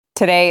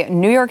Today,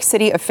 New York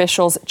City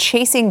officials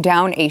chasing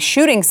down a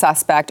shooting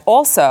suspect.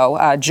 Also,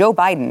 Joe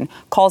Biden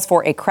calls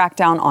for a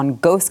crackdown on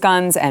ghost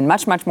guns and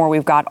much, much more.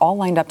 We've got all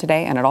lined up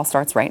today, and it all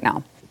starts right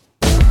now.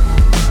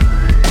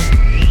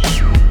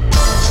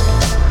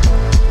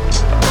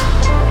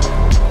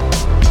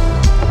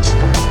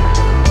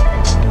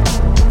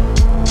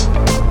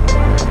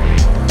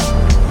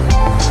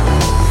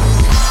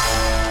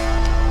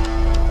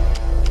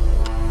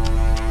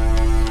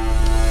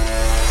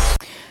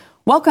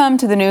 Welcome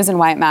to the news and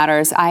why it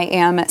matters. I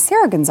am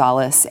Sarah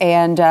Gonzalez,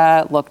 and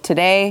look,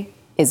 today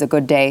is a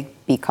good day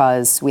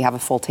because we have a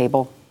full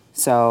table.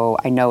 So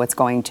I know it's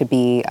going to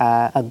be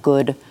a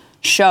good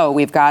show.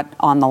 We've got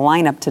on the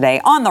lineup today,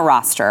 on the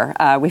roster,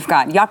 we've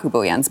got Jaco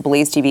Booyens,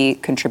 Blaze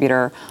TV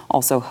contributor,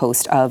 also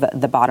host of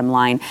The Bottom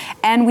Line.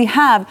 And we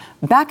have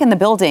back in the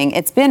building,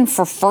 it's been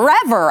for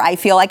forever, I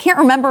feel. I can't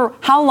remember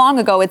how long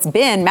ago it's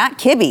been, Matt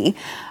Kibbe.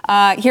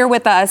 Here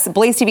with us,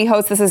 Blaze TV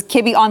host. This is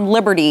Kibbe on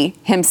Liberty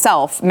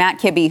himself, Matt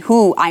Kibbe,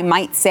 who I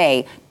might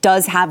say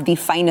does have the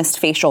finest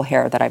facial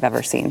hair that I've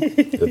ever seen.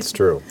 It's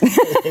true.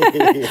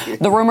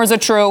 The rumors are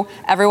true.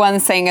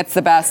 Everyone's saying it's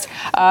the best.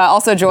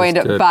 Also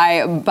joined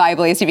by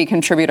Blaze TV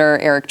contributor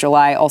Eric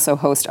July, also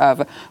host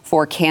of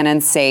For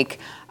Canon's Sake,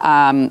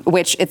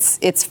 which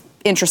it's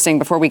interesting.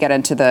 Before we get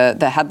into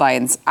the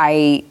headlines,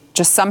 I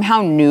just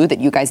somehow knew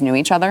that you guys knew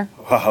each other.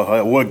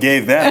 What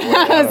gave that?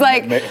 I was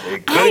like,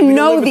 I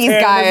know these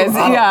guys.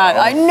 Yeah,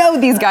 I know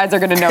these guys are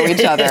going to know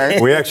each other.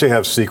 We actually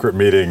have secret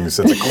meetings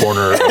in the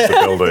corner of the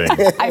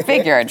building. I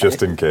figured.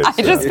 Just in case.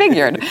 I just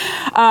figured.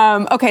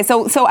 Okay,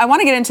 so I want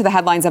to get into the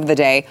headlines of the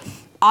day.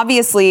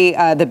 Obviously,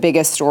 the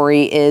biggest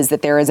story is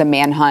that there is a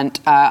manhunt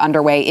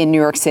underway in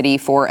New York City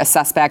for a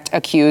suspect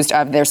accused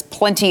of, there's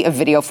plenty of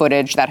video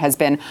footage that has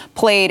been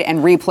played and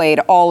replayed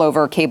all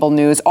over cable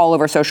news, all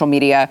over social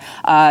media.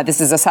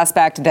 This is a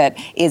suspect that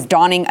is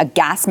donning a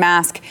gas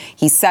mask.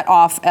 He set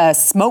off a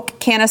smoke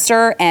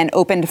canister and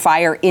opened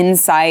fire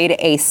inside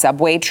a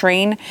subway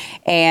train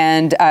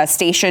and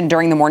station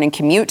during the morning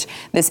commute.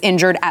 This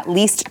injured at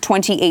least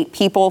 28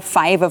 people,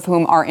 5 of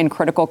whom are in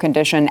critical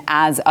condition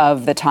as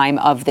of the time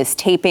of this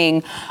taping.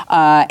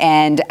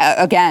 And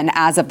again,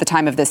 as of the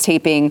time of this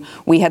taping,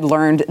 we had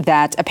learned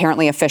that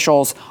apparently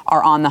officials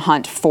are on the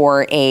hunt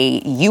for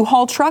a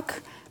U-Haul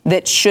truck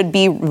that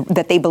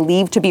they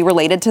believe to be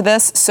related to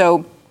this.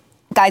 So,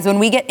 guys, when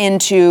we get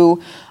into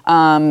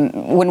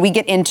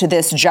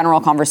this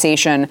general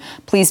conversation,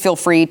 please feel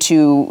free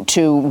to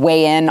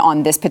weigh in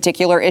on this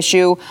particular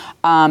issue.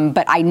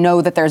 But I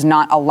know that there's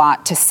not a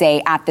lot to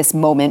say at this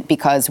moment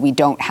because we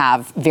don't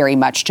have very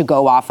much to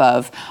go off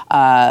of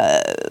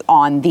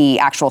on the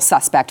actual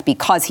suspect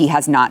because he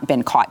has not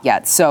been caught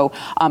yet. So,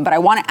 but I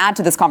want to add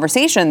to this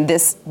conversation.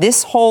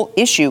 This whole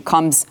issue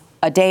comes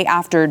a day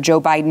after Joe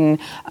Biden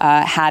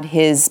had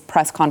his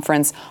press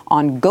conference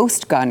on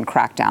ghost gun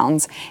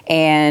crackdowns.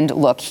 And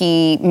look,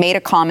 he made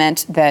a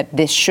comment that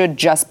this should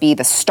just be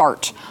the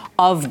start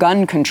of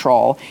gun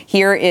control.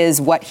 Here is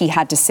what he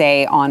had to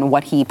say on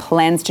what he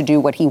plans to do,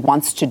 what he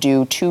wants to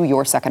do to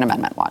your Second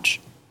Amendment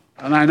watch.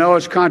 And I know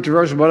it's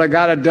controversial, but I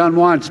got it done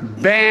once.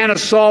 Ban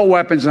assault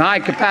weapons and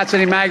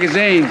high-capacity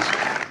magazines.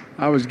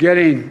 I was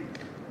getting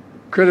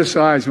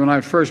criticized when I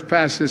first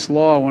passed this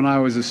law when I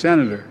was a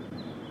senator.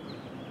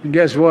 And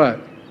guess what?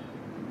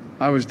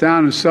 I was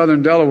down in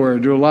southern Delaware,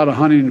 do a lot of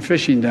hunting and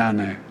fishing down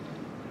there.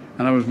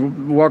 And I was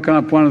walking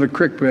up one of the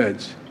creek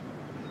beds.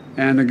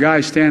 And the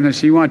guy standing there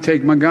said, "You want to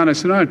take my gun?" I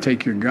said, "I don't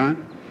take your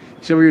gun."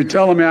 He said, "Well, you're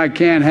telling me I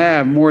can't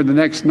have more than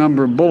the next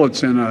number of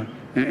bullets in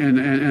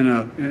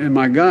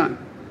my gun."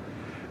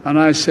 And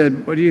I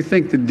said, "What do you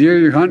think, the deer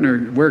you're hunting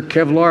or wear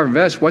Kevlar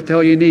vests? What the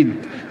hell you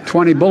need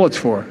 20 bullets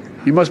for?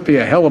 You must be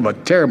a hell of a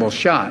terrible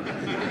shot."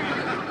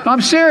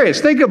 I'm serious.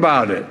 Think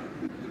about it.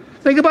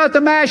 Think about the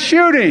mass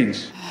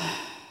shootings.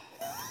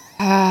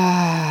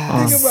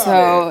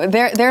 So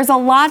there's a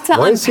lot to unpack there.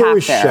 Why is he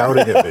always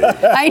shouting at me?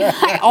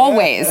 I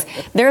always.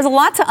 There's a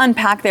lot to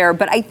unpack there,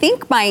 but I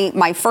think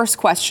my first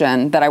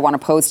question that I want to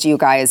pose to you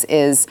guys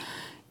is,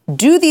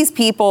 do these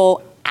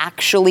people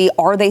actually,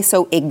 are they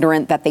so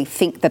ignorant that they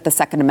think that the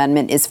Second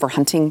Amendment is for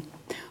hunting?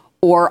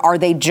 Or are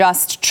they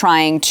just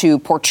trying to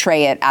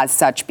portray it as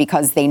such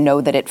because they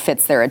know that it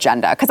fits their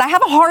agenda? Because I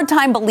have a hard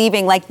time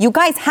believing, like, you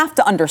guys have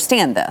to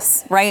understand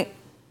this, right?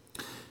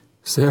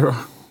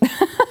 Sarah,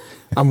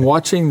 I'm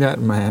watching that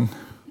man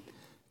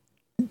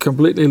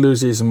completely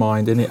lose his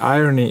mind. And the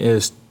irony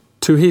is,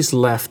 to his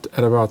left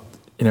at about,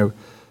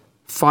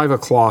 5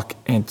 o'clock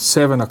and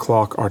 7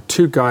 o'clock are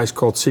 2 guys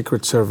called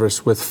Secret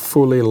Service with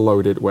fully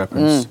loaded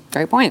weapons.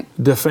 Great point.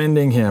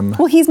 Defending him.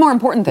 Well, he's more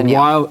important than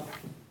you.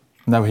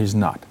 No, he's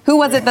not. Who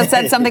was it that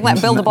said something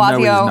like Bill de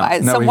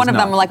Blasio? One of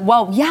them were like,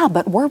 well, yeah,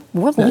 but we're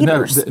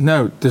leaders.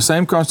 No, the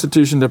same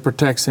Constitution that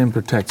protects him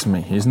protects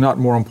me. He's not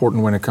more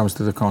important when it comes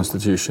to the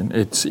Constitution.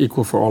 It's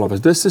equal for all of us.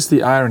 This is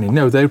the irony.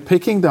 No, they're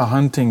picking the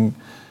hunting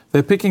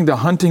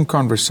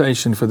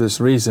conversation for this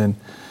reason.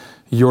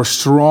 Your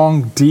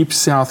strong, deep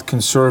South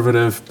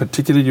conservative,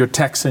 particularly your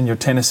Texan, your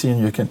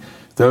Tennessean,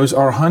 those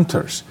are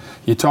hunters.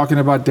 You're talking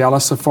about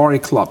Dallas Safari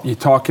Club. You're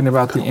talking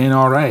about the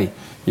NRA.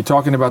 You're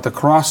talking about the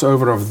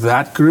crossover of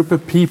that group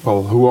of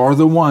people who are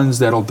the ones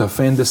that'll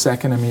defend the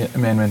Second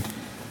Amendment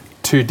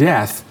to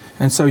death.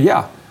 And so,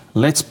 yeah,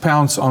 let's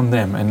pounce on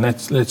them and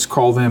let's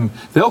call them.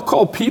 They'll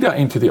call PETA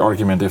into the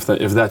argument if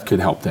that could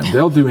help them.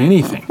 They'll do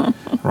anything,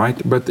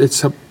 right? But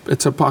it's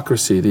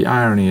hypocrisy. The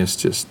irony is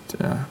just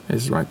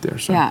is right there.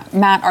 So. Yeah,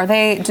 Matt,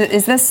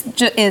 is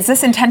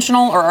this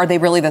intentional, or are they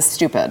really this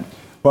stupid?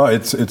 Well,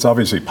 it's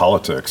obviously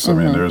politics. I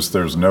mean,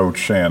 there's no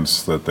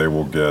chance that they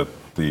will get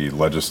the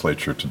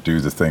legislature to do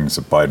the things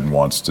that Biden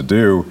wants to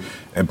do.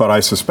 But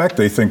I suspect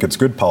they think it's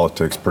good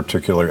politics,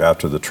 particularly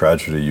after the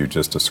tragedy you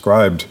just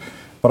described.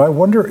 But I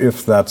wonder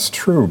if that's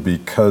true,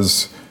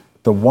 because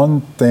the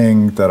one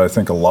thing that I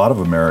think a lot of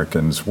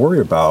Americans worry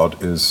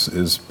about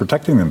is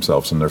protecting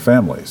themselves and their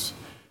families.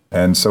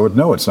 And so,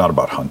 no, it's not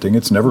about hunting.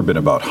 It's never been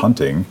about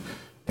hunting.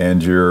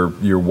 And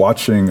you're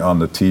watching on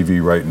the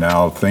TV right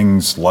now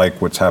things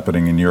like what's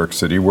happening in New York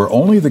City, where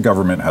only the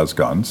government has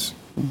guns,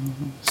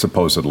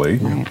 supposedly.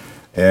 Right.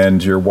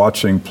 And you're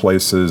watching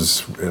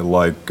places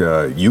like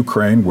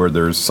Ukraine, where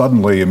there's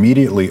suddenly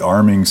immediately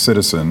arming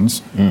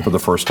citizens for the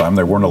first time.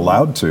 They weren't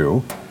allowed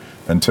to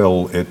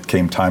until it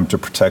came time to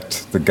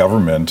protect the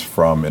government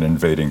from an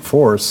invading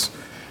force.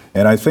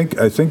 And I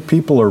think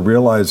people are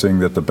realizing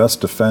that the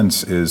best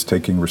defense is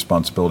taking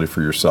responsibility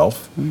for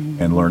yourself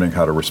and learning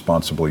how to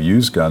responsibly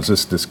use guns.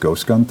 This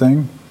ghost gun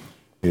thing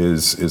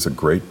is a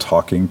great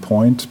talking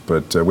point,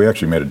 but we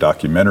actually made a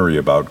documentary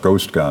about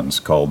ghost guns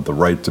called The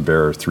Right to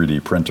Bear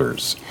 3D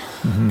Printers.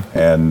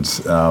 And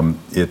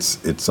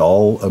it's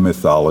all a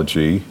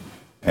mythology,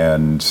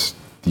 and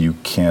you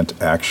can't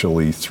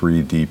actually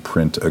 3D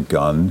print a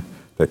gun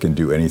that can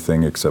do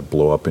anything except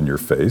blow up in your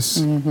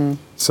face.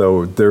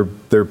 So they're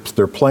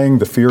playing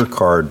the fear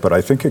card, but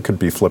I think it could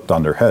be flipped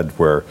on their head,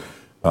 where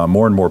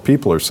more and more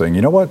people are saying,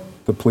 you know what,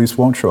 the police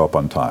won't show up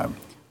on time.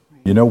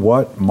 You know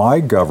what, my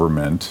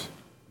government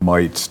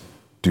might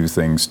do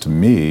things to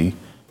me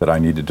that I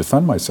need to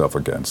defend myself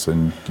against.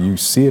 And you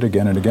see it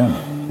again and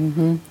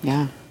again.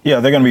 Yeah,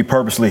 they're going to be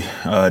purposely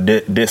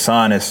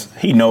dishonest.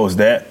 He knows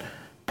that.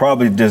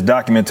 Probably just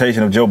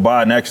documentation of Joe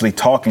Biden actually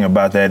talking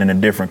about that in a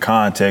different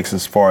context,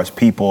 as far as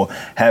people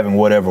having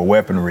whatever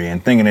weaponry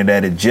and thinking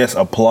that it just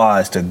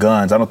applies to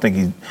guns. I don't think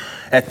he's,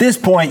 at this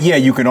point,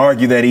 you can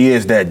argue that he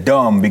is that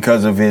dumb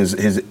because of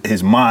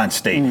his mind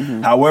state.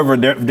 However,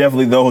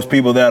 definitely those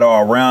people that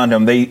are around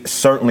him, they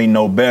certainly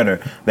know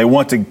better. They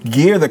want to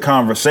gear the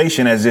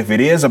conversation as if it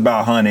is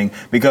about hunting,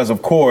 because,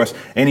 of course,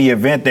 in the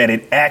event that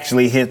it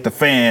actually hit the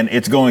fan,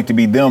 it's going to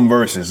be them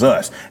versus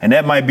us. And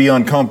that might be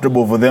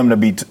uncomfortable for them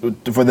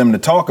to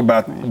talk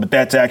about, but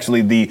that's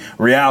actually the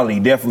reality,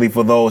 definitely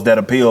for those that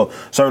appeal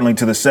certainly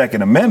to the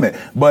Second Amendment.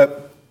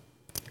 But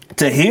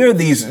to hear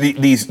these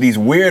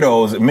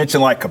weirdos mention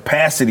like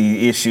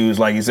capacity issues,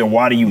 like you said,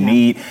 why do you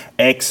need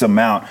X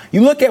amount?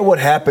 You look at what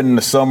happened in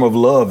the Summer of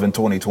Love in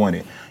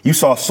 2020. You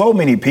saw so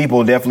many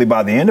people, definitely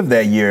by the end of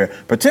that year,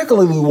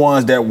 particularly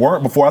ones that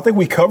weren't before. I think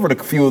we covered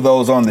a few of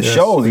those on the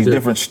show, these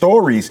different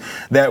stories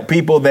that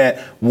people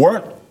that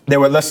weren't,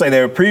 let's say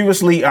they were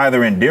previously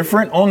either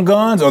indifferent on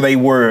guns or they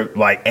were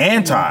like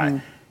anti.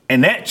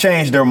 And that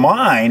changed their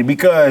mind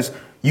because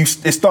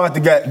it started to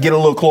get a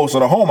little closer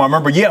to home. I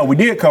remember, we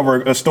did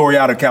cover a story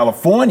out of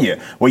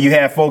California where you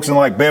had folks in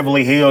like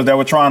Beverly Hills that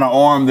were trying to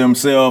arm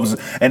themselves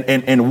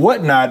and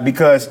whatnot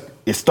because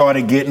it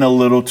started getting a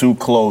little too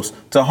close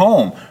to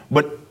home.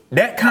 But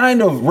that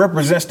kind of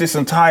represents this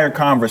entire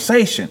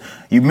conversation.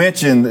 You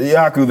mentioned,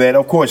 Yaku, that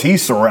of course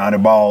he's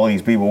surrounded by all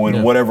these people with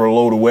whatever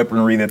load of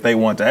weaponry that they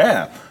want to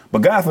have.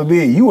 But God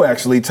forbid you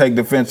actually take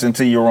defense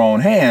into your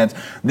own hands,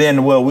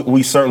 then,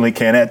 we certainly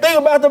can't. Think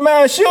about the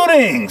mass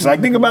shootings. Like,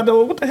 think about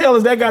what the hell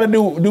has that got to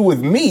do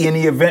with me in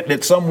the event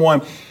that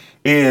someone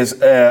is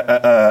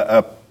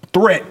a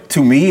threat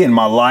to me in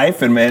my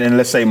life and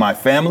let's say my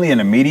family, an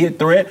immediate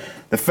threat.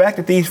 The fact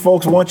that these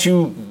folks want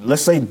you,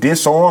 let's say,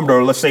 disarmed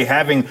or let's say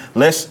having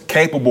less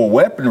capable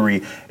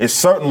weaponry is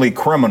certainly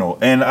criminal.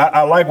 And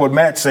I like what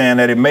Matt's saying,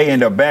 that it may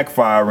end up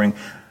backfiring.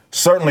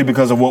 Certainly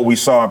because of what we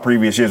saw in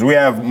previous years.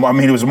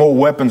 There was more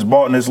weapons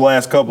bought in this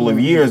last couple of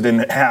years than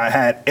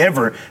had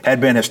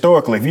been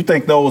historically. If you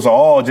think those are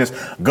all just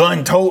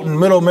gun-toting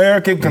middle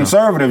American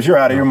conservatives, you're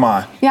out of your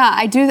mind. Yeah,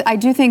 I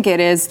do think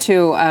it is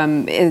too.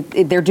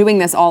 They're doing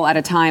this all at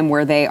a time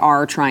where they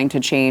are trying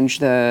to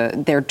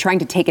they're trying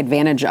to take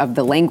advantage of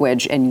the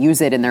language and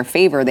use it in their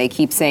favor. They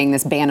keep saying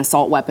this ban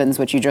assault weapons,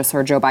 which you just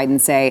heard Joe Biden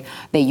say.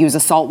 They use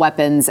assault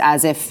weapons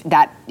as if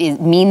that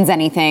means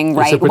anything,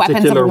 right?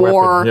 Weapons of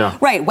war,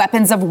 right?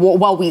 Weapons of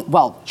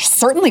war.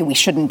 Certainly we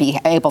shouldn't be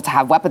able to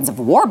have weapons of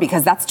war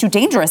because that's too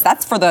dangerous.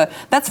 That's for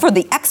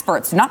the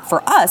experts, not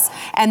for us.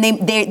 And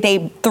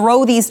they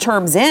throw these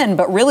terms in,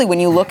 but really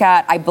when you look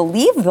at, I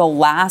believe the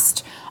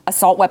last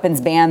assault weapons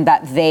ban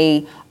that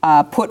they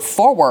put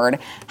forward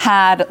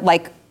had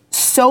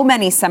so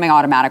many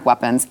semi-automatic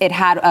weapons. It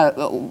had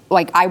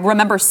I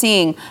remember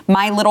seeing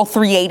my little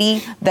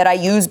 380 that I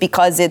use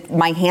because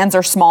my hands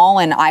are small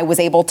and I was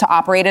able to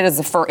operate it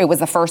it was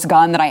the first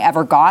gun that I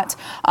ever got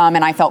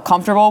and I felt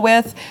comfortable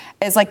with.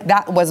 is like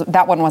that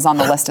one was on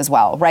the list as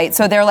well, right?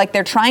 So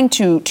they're trying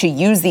to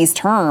use these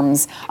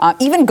terms,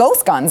 even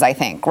ghost guns, I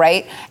think,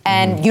 right?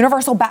 And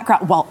universal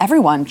background. Well,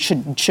 everyone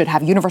should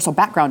have universal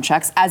background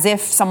checks, as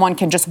if someone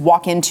can just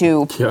walk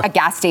into a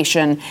gas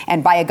station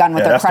and buy a gun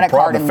with their credit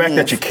card and leave. The fact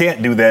that you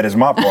can't do that is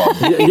my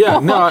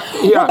problem.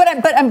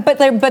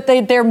 But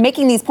they're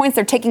making these points.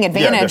 They're taking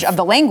advantage of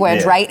the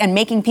language, right? And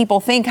making people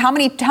think. How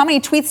many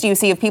tweets do you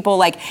see of people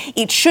like,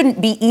 it shouldn't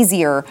be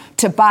easier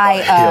to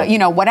buy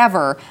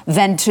whatever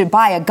than to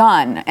buy a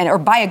gun or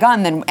buy a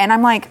gun and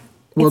I'm like,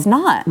 it's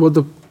not.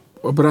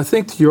 But I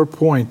think to your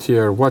point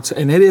here,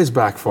 and it is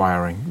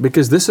backfiring,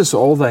 because this is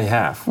all they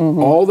have.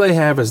 All they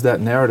have is that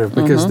narrative,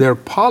 because their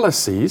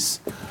policies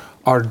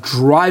are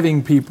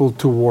driving people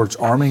towards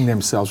arming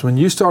themselves. When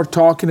you start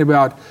talking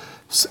about,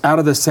 out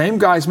of the same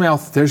guy's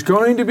mouth, there's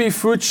going to be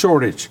food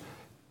shortage,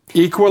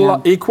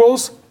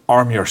 equals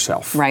arm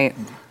yourself. Right.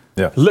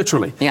 Yeah.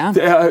 Literally.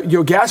 Yeah.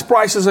 Your gas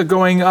prices are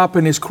going up,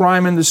 and there's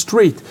crime in the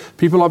street.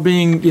 People are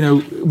being,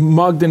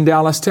 mugged in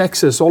Dallas,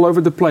 Texas, all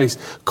over the place.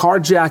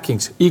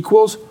 Carjackings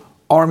equals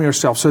arm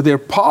yourself. So their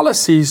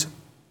policies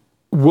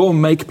will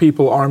make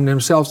people arm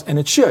themselves, and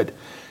it should.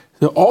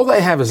 So all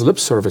they have is lip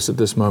service at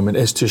this moment,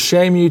 is to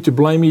shame you, to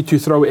blame you, to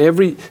throw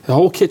the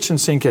whole kitchen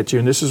sink at you.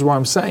 And this is what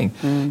I'm saying.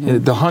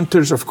 The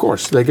hunters, of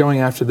course, they're going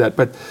after that.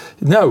 But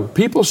no,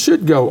 people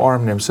should go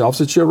arm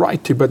themselves. It's your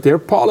right to. But their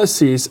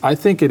policies, I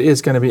think it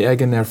is going to be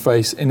egg in their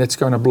face, and it's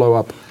going to blow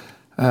up.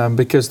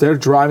 Because they're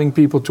driving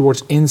people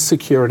towards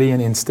insecurity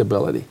and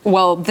instability.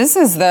 Well, this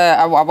is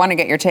I want to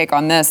get your take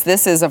on this.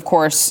 This is, of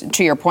course,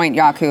 to your point,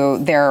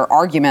 Jaco, their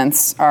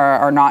arguments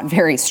are not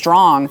very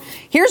strong.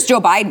 Here's Joe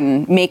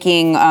Biden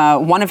making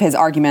one of his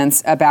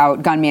arguments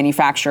about gun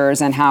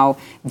manufacturers and how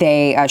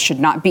they should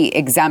not be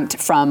exempt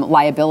from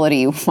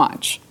liability.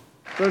 Watch.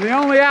 They're the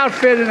only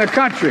outfit in the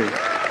country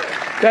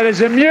that is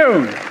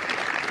immune.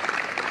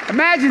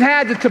 Imagine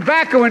had the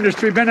tobacco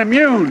industry been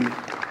immune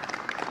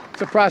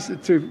to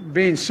prostitute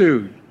being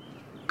sued.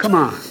 Come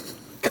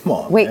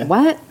on. Wait, man.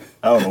 what?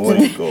 I don't know where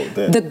you go with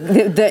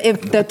that.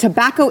 If the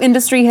tobacco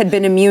industry had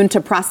been immune to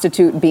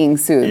prostitute being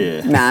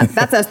sued, Matt,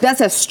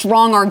 that's a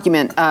strong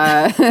argument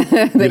that you have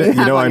on your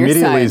side. I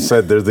immediately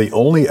said they're the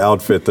only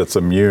outfit that's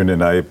immune,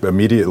 and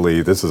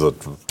this is a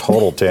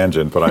total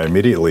tangent, but I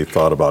immediately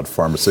thought about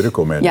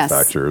pharmaceutical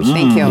manufacturers. Yes.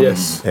 Thank you.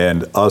 Yes.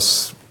 And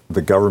us,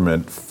 the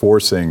government,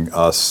 forcing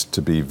us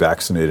to be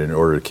vaccinated in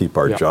order to keep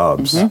our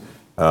jobs.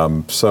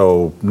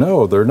 So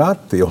no, they're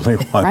not the only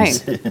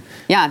ones. Right.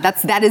 Yeah,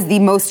 that is the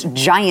most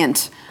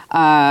giant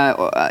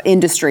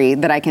industry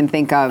that I can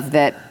think of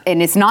and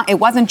it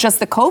wasn't just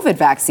the COVID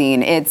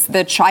vaccine. It's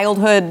the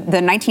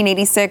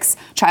 1986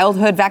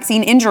 Childhood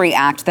Vaccine Injury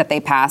Act that they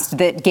passed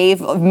that gave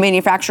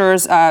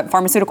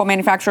pharmaceutical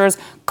manufacturers,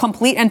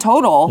 complete and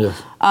total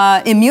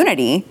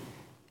immunity,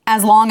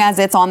 as long as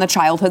it's on the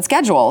childhood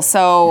schedule.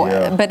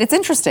 So, but it's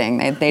interesting.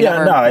 They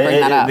never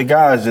bring that up. The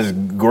guy is just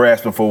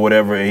grasping for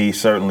whatever he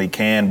certainly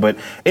can. But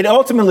it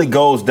ultimately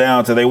goes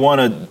down to they want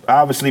to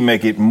obviously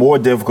make it more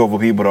difficult for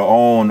people to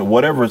own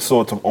whatever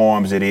sorts of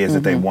arms it is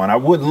that they want. I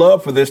would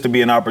love for this to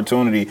be an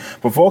opportunity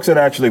for folks that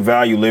actually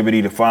value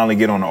liberty to finally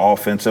get on the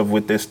offensive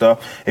with this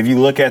stuff. If you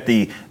look at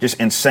the just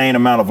insane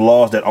amount of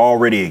laws that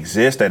already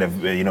exist, that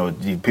have,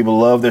 people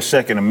love their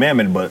Second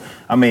Amendment, but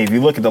I mean, if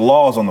you look at the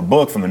laws on the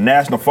book from the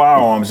National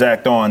Firearms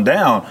Act on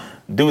down,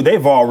 dude,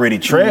 they've already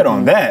tread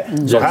on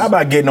that. So how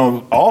about getting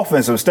on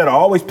offense instead of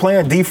always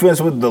playing defense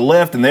with the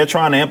left, and they're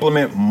trying to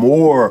implement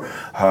more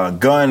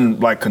gun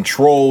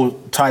control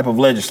type of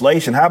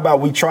legislation? How about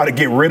we try to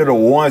get rid of the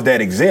ones that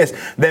exist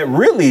that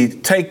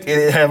really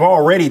have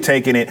already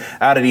taken it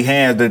out of the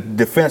hands, the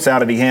defense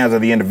out of the hands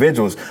of the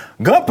individuals?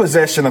 Gun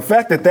possession, the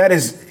fact that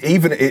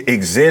it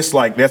exists,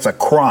 that's a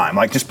crime,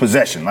 just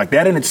possession,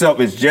 that in itself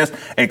is just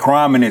a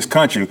crime in this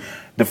country.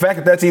 The fact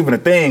that that's even a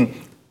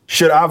thing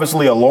should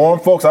obviously alarm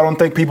folks. I don't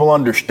think people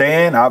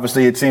understand.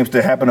 Obviously, it seems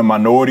to happen to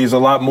minorities a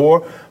lot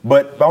more.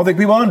 But I don't think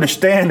people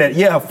understand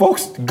that,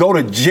 folks go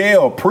to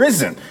jail,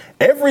 prison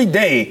every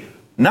day,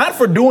 not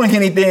for doing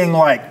anything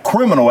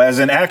criminal, as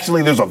in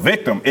actually there's a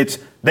victim. It's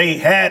they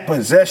had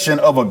possession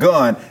of a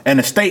gun and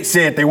the state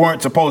said they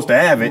weren't supposed to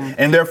have it.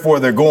 And therefore,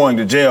 they're going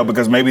to jail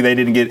because maybe they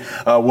didn't get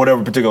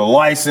whatever particular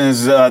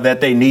license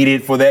that they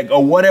needed for that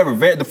or whatever.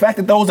 The fact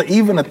that those are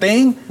even a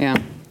thing. Yeah.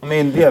 I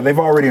mean, they've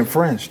already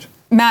infringed.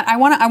 Matt, I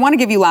want to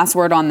give you last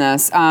word on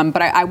this,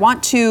 but I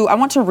want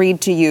to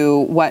read to you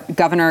what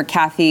Governor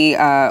Kathy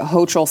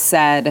Hochul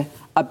said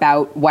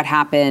about what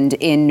happened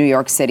in New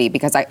York City,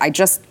 because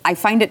I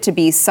find it to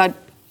be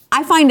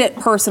I find it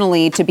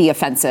personally to be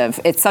offensive.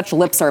 It's such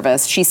lip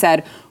service. She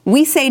said,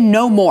 "We say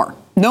no more.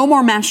 No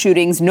more mass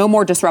shootings, no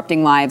more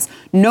disrupting lives,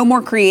 no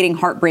more creating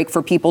heartbreak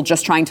for people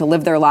just trying to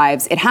live their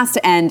lives. It has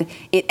to end.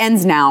 It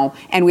ends now,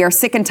 and we are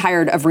sick and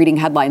tired of reading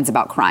headlines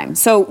about crime."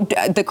 So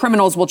the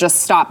criminals will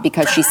just stop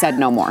because she said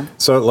no more.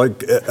 So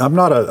I'm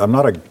not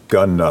a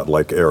gun nut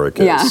like Eric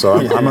is. Yeah. So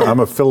I'm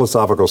a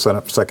philosophical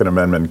Second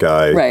Amendment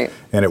guy. Right.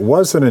 And it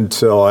wasn't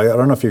until, I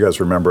don't know if you guys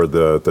remember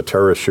the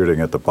terrorist shooting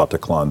at the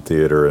Bataclan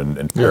Theater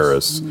in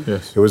Paris.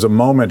 Yes. It was a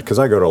moment, because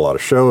I go to a lot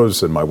of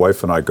shows and my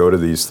wife and I go to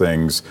these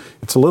things.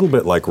 It's a little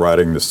bit like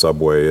riding the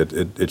subway.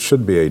 It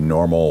should be a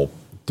normal,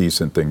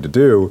 decent thing to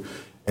do.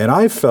 And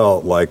I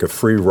felt like a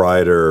free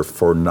rider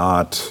for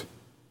not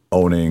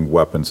owning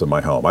weapons in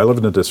my home. I live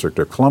in the District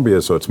of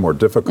Columbia, so it's more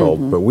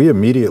difficult, but we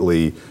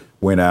immediately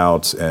went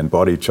out and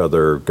bought each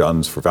other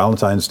guns for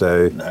Valentine's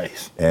Day.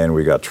 Nice. And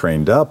we got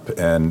trained up.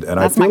 And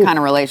That's my kind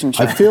of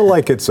relationship. I feel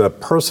like it's a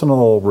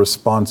personal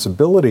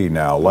responsibility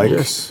now. Like,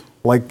 Yes.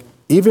 like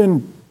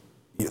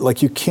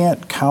you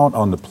can't count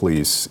on the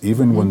police,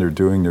 even when they're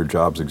doing their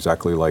jobs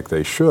exactly like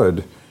they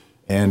should.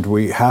 And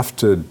we have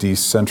to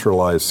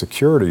decentralize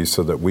security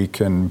so that we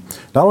can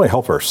not only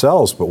help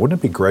ourselves, but wouldn't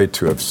it be great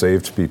to have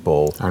saved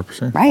people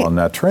 100%. Right. on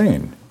that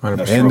train?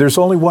 100%. And there's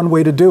only one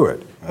way to do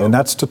it, and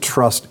that's to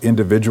trust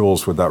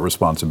individuals with that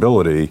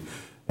responsibility.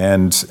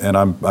 And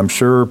I'm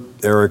sure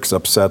Eric's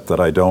upset that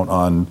I don't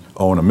own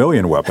 1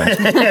 million weapons,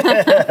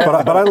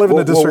 but I live in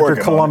the District of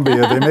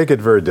Columbia. They make it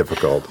very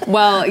difficult.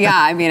 Well, yeah,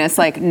 I mean, it's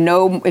like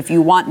if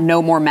you want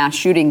no more mass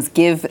shootings,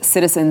 give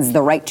citizens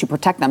the right to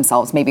protect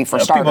themselves, maybe for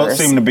starters. People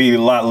seem to be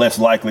a lot less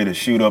likely to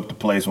shoot up the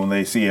place when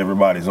they see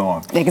everybody's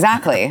on.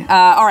 Exactly.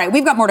 All right,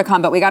 we've got more to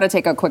come, but we got to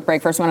take a quick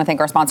break. First, we want to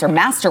thank our sponsor,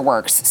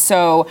 Masterworks.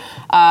 So,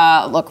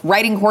 look,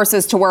 riding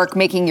horses to work,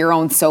 making your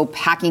own soap,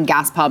 hacking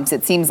gas pumps.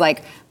 It seems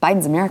like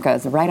Biden's America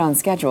is right on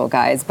schedule,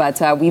 guys. But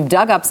we've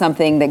dug up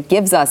something that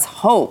gives us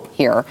hope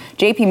here.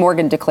 JP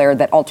Morgan declared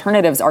that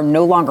alternatives are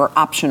no longer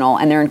optional,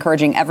 and they're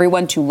encouraging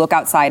everyone to look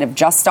outside of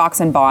just stocks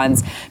and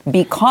bonds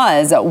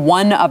because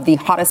one of the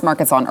hottest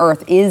markets on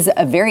earth is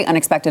a very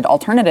unexpected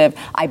alternative.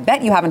 I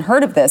bet you haven't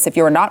heard of this. If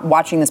you're not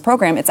watching this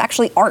program, it's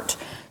actually art.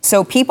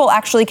 So people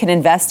actually can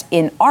invest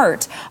in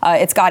art.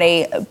 It's got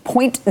a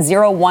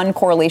 0.01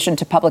 correlation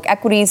to public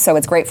equities, so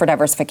it's great for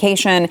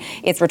diversification.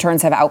 Its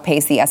returns have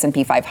outpaced the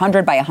S&P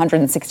 500 by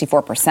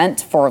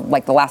 164% for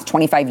like the last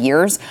 25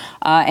 years.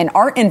 And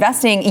art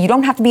investing, you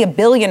don't have to be a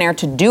billionaire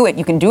to do it.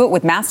 You can do it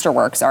with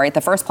Masterworks, all right? The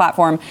first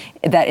platform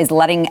that is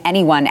letting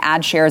anyone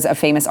add shares of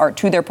famous art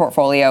to their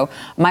portfolio.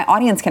 My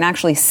audience can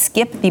actually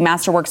skip the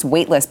Masterworks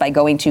waitlist by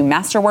going to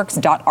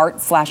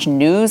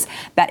masterworks.art/news.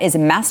 That is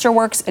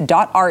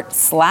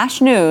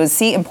masterworks.art/news.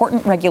 See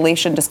important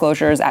regulation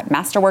disclosures at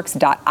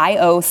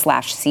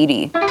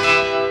masterworks.io/CD.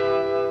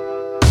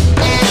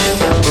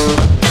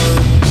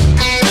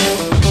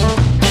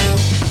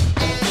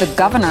 The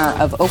governor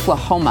of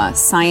Oklahoma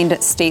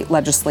signed state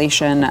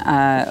legislation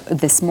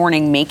this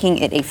morning making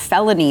it a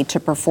felony to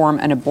perform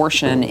an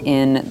abortion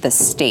in the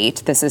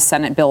state. This is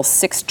Senate Bill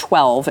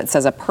 612. It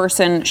says a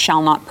person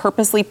shall not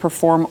purposely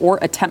perform or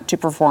attempt to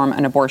perform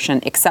an abortion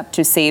except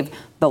to save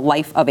the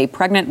life of a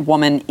pregnant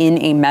woman in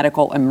a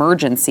medical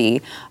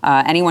emergency.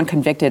 Anyone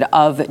convicted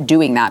of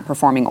doing that,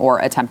 performing or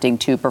attempting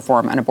to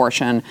perform an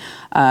abortion,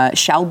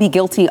 shall be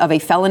guilty of a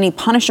felony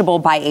punishable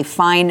by a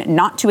fine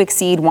not to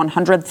exceed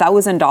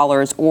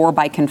 $100,000 or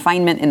by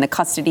confinement in the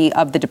custody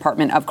of the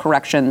Department of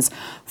Corrections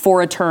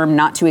for a term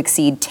not to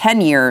exceed 10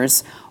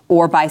 years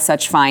or by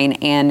such fine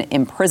and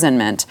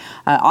imprisonment.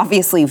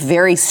 Obviously,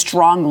 very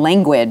strong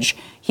language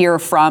here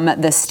from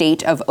the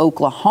state of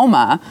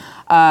Oklahoma.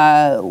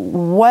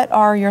 What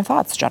are your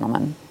thoughts,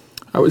 gentlemen?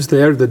 I was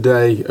there the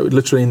day,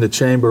 literally in the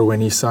chamber,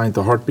 when he signed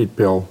the heartbeat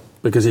bill,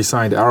 because he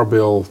signed our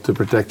bill to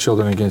protect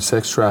children against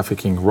sex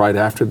trafficking right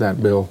after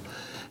that bill.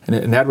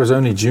 And that was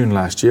only June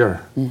last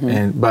year.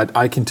 But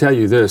I can tell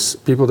you this,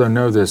 people don't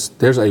know this,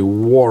 there's a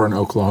war in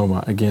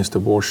Oklahoma against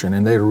abortion,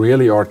 and they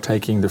really are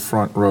taking the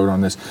front road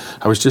on this.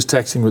 I was just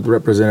texting with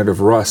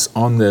Representative Russ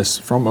on this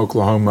from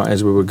Oklahoma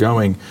as we were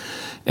going,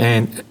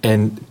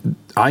 and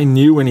I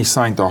knew when he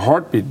signed the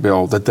heartbeat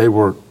bill that they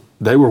were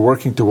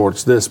working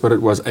towards this, but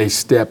it was a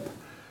step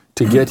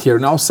to get here.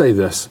 And I'll say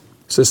this,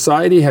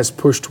 society has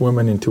pushed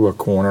women into a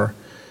corner,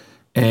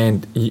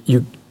 and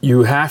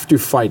you have to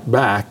fight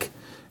back.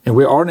 And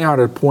we are now at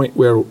a point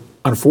where,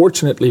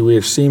 unfortunately, we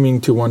are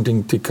seeming to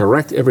wanting to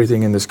correct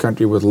everything in this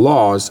country with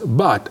laws.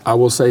 But I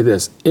will say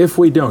this, if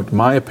we don't,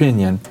 my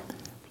opinion,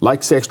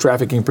 like sex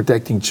trafficking,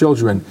 protecting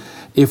children,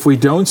 if we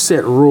don't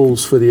set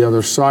rules for the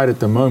other side at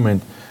the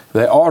moment,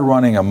 they are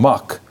running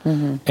amok.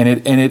 And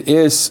it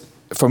is,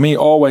 for me,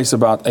 always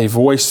about a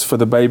voice for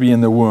the baby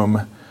in the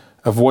womb,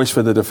 a voice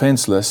for the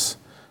defenseless.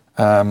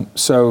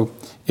 So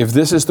if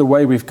this is the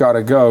way we've got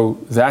to go,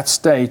 that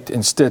state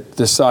instead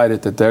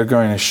decided that they're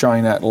going to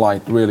shine that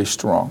light really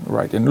strong,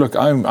 right? And look,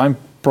 I'm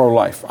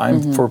pro-life.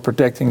 I'm for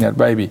protecting that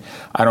baby.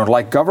 I don't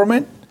like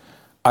government.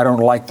 I don't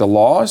like the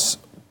laws.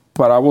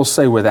 But I will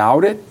say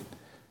without it,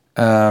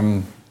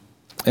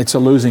 it's a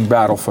losing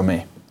battle for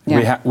me.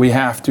 Yeah. We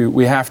have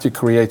to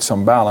create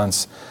some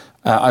balance.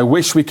 I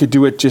wish we could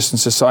do it just in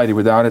society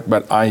without it,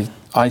 but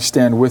I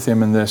stand with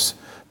him in this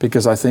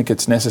because I think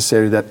it's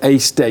necessary that a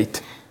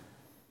state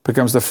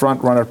becomes the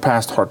front runner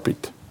past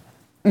heartbeat.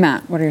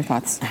 Matt, what are your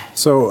thoughts?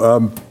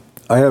 So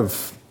I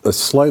have a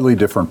slightly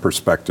different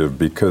perspective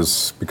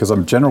because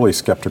I'm generally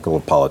skeptical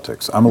of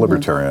politics. I'm a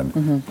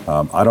libertarian.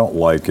 I don't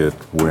like it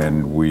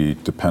when we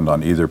depend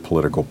on either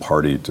political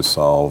party to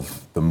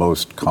solve the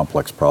most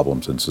complex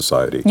problems in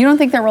society. You don't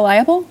think they're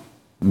reliable?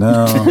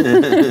 No.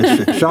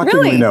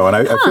 Shockingly, Really? no. And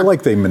I feel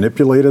like they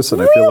manipulate us,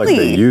 and I feel like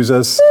they use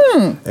us.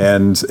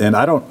 And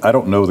I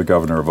don't know the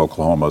governor of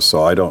Oklahoma,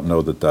 so I don't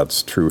know that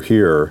that's true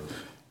here.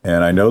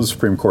 And I know the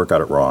Supreme Court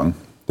got it wrong.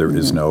 There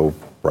is no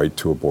right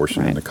to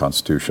abortion in the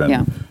Constitution.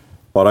 Yeah.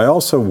 But I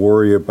also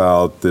worry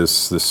about this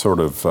sort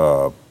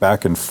of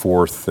back and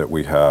forth that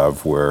we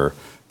have where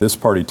this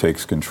party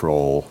takes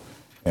control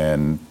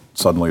and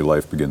suddenly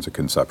life begins at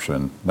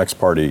conception. Next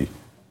party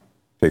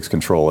takes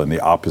control and the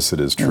opposite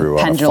is true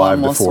on a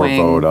 5-4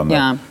 vote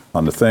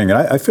on the thing. And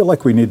I feel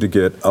like we need to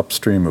get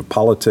upstream of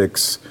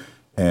politics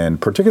and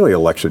particularly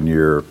election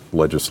year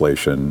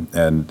legislation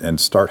and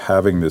start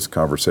having this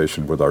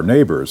conversation with our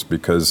neighbors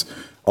because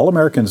all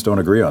Americans don't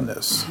agree on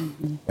this.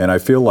 And I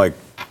feel like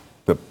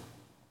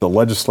the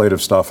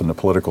legislative stuff and the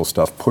political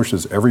stuff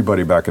pushes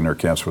everybody back in their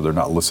camps where they're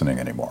not listening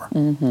anymore.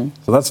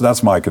 So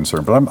that's my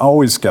concern. But I'm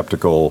always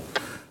skeptical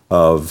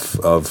of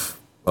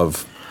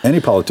any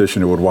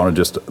politician who would want to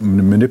just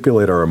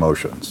manipulate our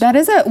emotions. That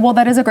is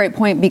a great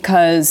point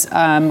because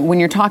when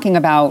you're talking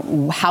about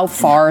how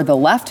far the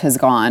left has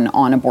gone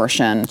on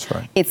abortion,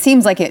 it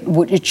seems like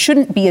it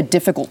shouldn't be a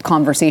difficult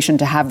conversation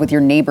to have with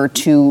your neighbor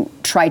to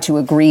try to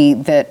agree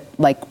that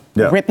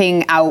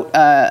ripping out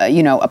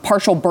a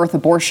partial birth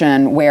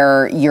abortion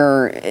where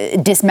you're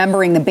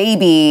dismembering the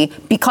baby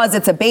because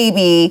it's a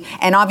baby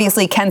and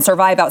obviously can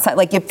survive outside.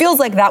 Like it feels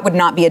like that would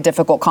not be a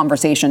difficult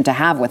conversation to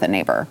have with a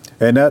neighbor.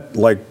 And that,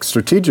 like,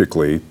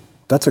 strategically,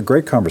 that's a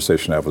great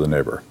conversation to have with a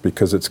neighbor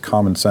because it's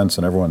common sense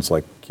and everyone's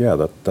like,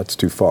 yeah, that's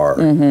too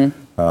far.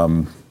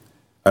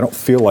 I don't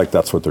feel like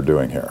that's what they're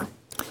doing here.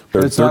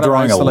 They're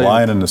drawing a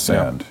line in the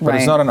sand. But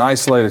it's not an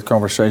isolated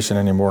conversation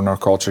anymore in our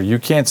culture. You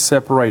can't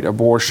separate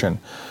abortion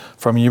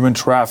from human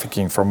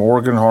trafficking, from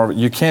organ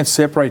harvesting. You can't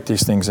separate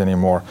these things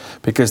anymore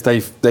because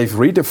they've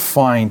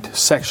redefined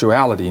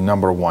sexuality,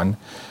 number one.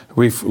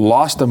 We've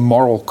lost the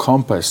moral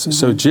compass.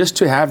 So just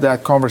to have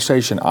that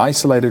conversation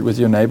isolated with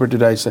your neighbor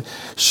today, say,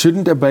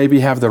 shouldn't a baby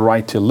have the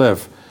right to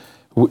live?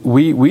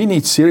 We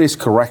need serious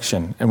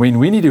correction. I mean,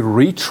 we need to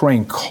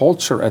retrain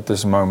culture at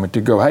this moment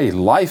to go, hey,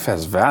 life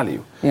has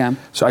value. Yeah.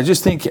 So I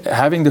just think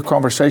having the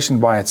conversation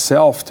by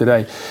itself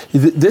today,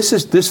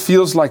 this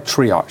feels like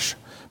triage.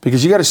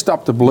 Because you got to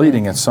stop the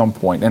bleeding at some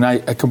point. And I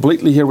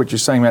completely hear what you're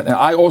saying, Matt. And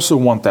I also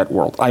want that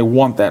world. I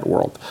want that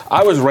world.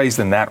 I was raised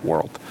in that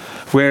world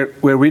where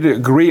we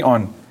agree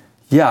on,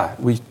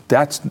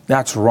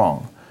 that's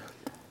wrong.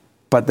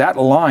 But that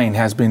line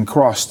has been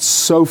crossed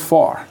so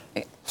far,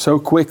 so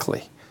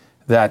quickly,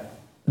 that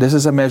this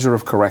is a measure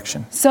of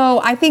correction. So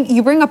I think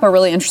you bring up a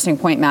really interesting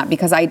point, Matt,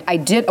 because I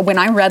did, when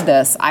I read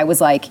this, I was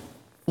like,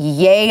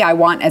 yay, I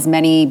want as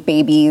many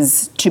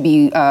babies to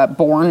be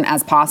born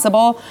as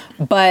possible.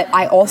 But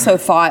I also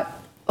thought,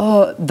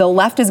 the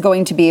left is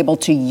going to be able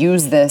to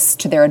use this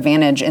to their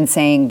advantage in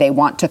saying they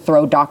want to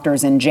throw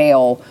doctors in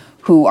jail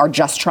who are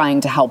just trying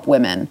to help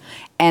women.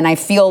 And I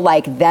feel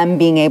like them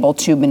being able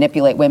to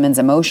manipulate women's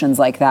emotions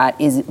like that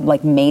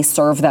may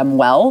serve them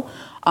well.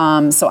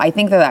 So I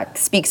think that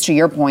speaks to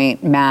your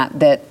point, Matt,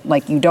 that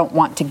you don't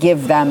want to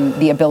give them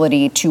the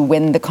ability to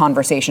win the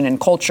conversation in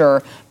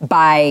culture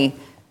by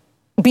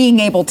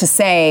being able to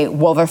say,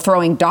 well, they're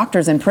throwing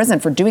doctors in prison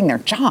for doing their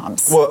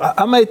jobs. Well,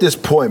 I made this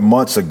point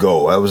months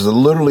ago. It was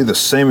literally the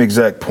same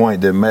exact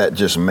point that Matt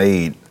just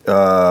made.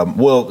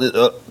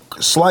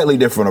 Slightly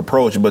different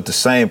approach, but the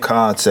same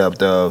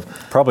concept of...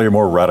 Probably a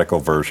more radical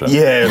version.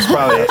 Yeah, it's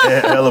probably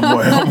a hell of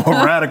a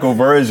more radical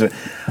version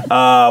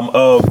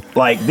of,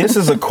 this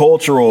is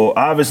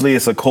obviously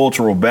it's a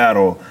cultural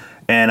battle.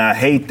 And I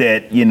hate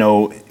that,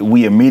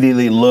 we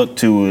immediately look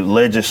to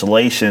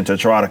legislation to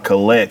try to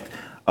collect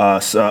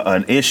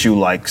an issue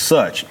like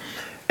such.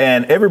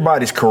 And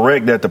everybody's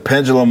correct that the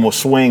pendulum will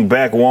swing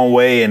back one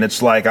way and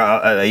it's like,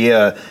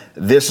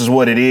 this is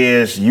what it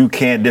is. You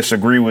can't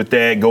disagree with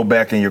that. Go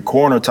back in your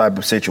corner type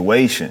of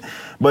situation.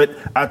 But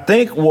I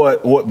think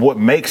what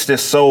makes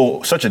this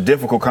such a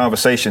difficult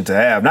conversation to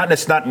have,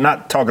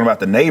 not talking about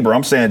the neighbor,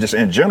 I'm saying just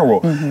in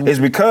general, is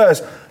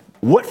because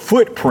what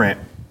footprint,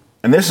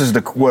 and this is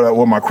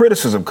where my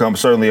criticism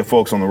comes, certainly of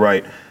folks on the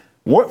right,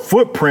 what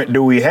footprint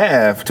do we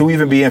have to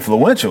even be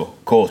influential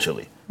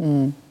culturally?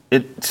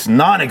 It's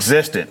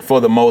non-existent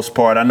for the most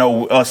part. I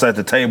know us at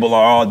the table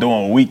are all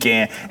doing what we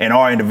can in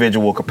our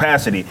individual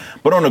capacity.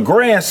 But on the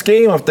grand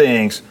scheme of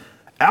things,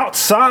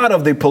 outside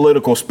of the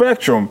political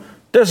spectrum,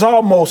 there's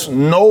almost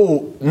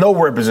no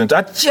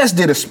representation. I just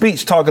did a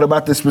speech talking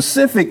about the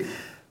specific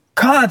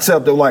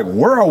concept of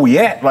where are we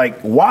at?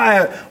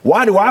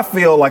 Why do I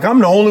feel like I'm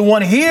the only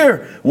one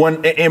here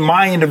when in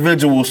my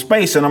individual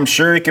space? And I'm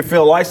sure it can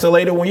feel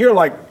isolated when you're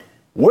like,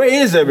 where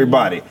is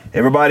everybody?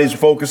 Everybody's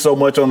focused so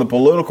much on the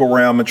political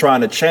realm and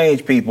trying to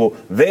change people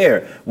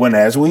there. When,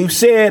 as we've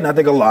said, and I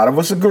think a lot of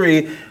us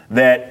agree,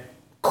 that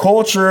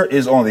Culture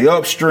is on the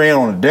upstream,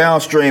 on the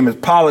downstream is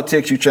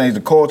politics. You change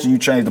the culture, you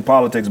change the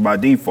politics by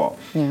default.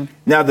 Yeah.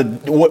 Now,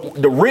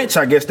 the wrench,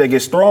 I guess, that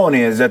gets thrown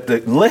in is that the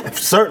left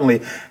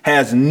certainly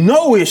has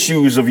no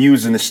issues of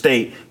using the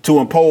state to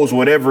impose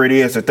whatever it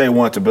is that they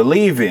want to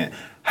believe in.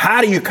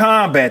 How do you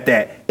combat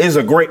that is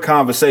a great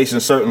conversation,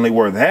 certainly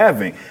worth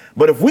having.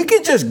 But if we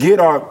could just get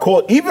our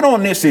court, even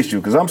on this issue,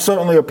 because I'm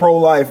certainly a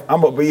pro-life,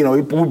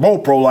 we're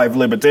both pro-life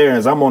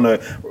libertarians. I'm on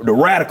the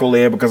radical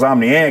end because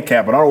I'm the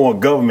ANCAP, and I don't want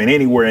government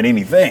anywhere and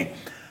anything.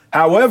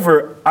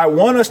 However, I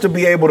want us to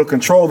be able to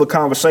control the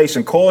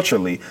conversation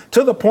culturally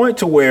to the point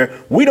to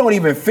where we don't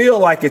even feel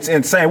like it's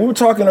insane. We were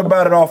talking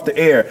about it off the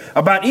air,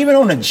 about even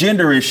on the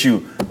gender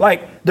issue,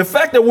 like the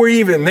fact that we're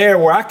even there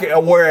where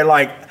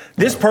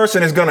this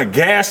person is going to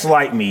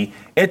gaslight me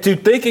into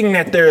thinking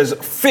that there's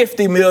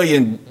 50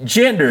 million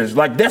genders.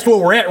 Like, that's where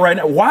we're at right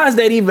now. Why is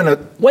that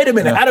even wait a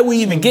minute, how do we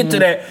even get to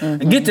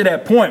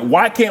that point?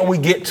 Why can't we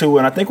get to,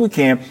 and I think we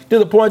can, to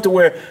the point to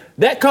where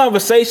that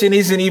conversation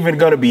isn't even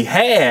going to be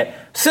had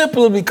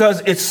simply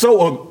because it's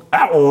so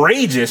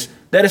outrageous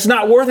that it's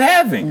not worth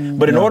having.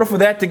 But in order for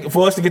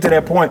us to get to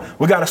that point,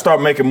 we got to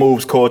start making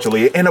moves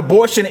culturally. And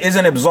abortion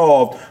isn't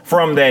absolved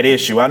from that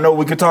issue. I know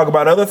we could talk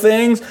about other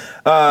things,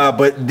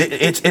 but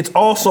it's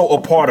also a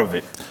part of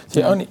it.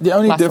 The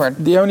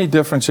only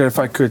difference here, if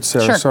I could,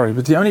 Sarah, sure. Sorry,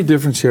 but the only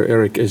difference here,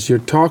 Eric, is you're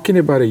talking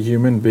about a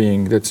human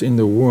being that's in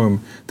the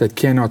womb that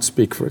cannot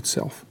speak for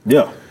itself.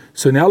 Yeah.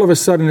 So now all of a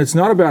sudden, it's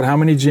not about how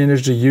many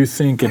genders do you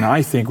think and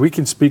I think. We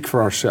can speak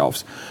for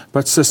ourselves.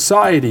 But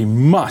society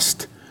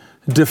must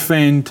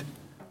defend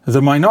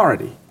the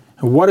minority.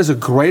 And what is a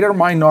greater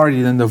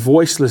minority than the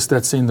voiceless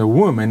that's in the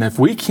womb? And if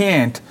we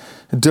can't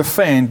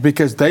defend,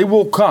 because they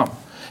will come.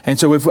 And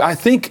so I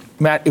think,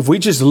 Matt, if we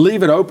just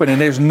leave it open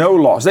and there's no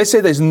laws, they say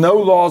there's no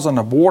laws on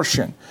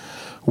abortion,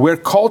 where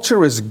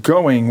culture is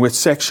going with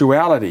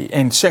sexuality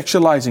and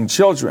sexualizing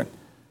children,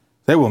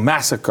 they will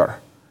massacre.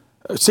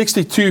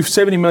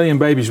 70 million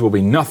babies will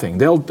be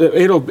nothing.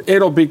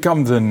 It'll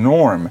become the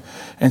norm.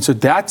 And so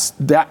that's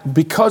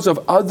because of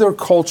other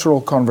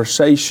cultural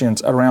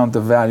conversations around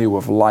the value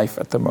of life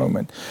at the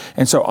moment.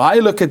 And so I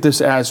look at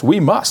this as we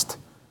must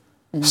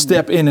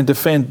step in and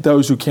defend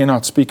those who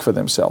cannot speak for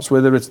themselves,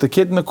 whether it's the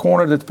kid in the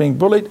corner that's being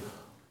bullied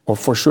or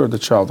for sure the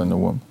child in the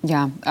womb.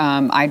 Yeah,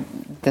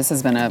 this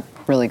has been a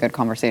really good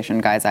conversation,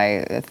 guys.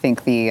 I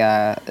think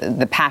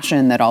the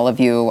passion that all of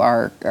you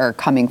are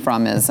coming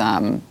from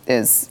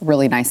is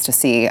really nice to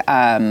see.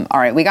 All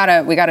right, we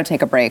gotta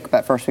take a break,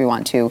 but first we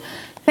want to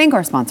thank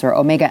our sponsor,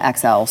 Omega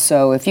XL.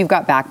 So if you've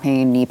got back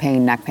pain, knee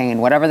pain, neck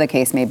pain, whatever the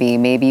case may be,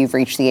 maybe you've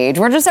reached the age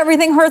where just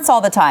everything hurts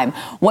all the time.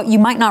 What you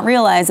might not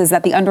realize is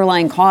that the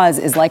underlying cause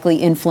is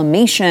likely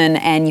inflammation,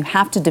 and you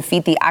have to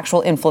defeat the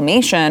actual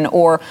inflammation,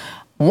 or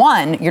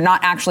one, you're not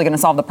actually going to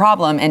solve the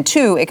problem, and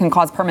two, it can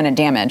cause permanent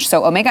damage.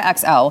 So Omega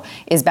XL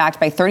is backed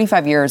by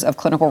 35 years of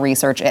clinical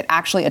research. It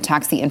actually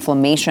attacks the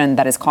inflammation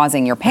that is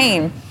causing your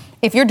pain.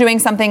 If you're doing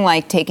something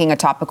like taking a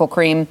topical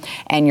cream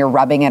and you're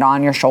rubbing it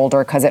on your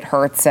shoulder because it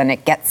hurts and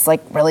it gets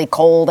like really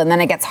cold and then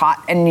it gets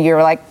hot and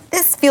you're like,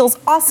 this feels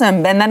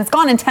awesome, and then it's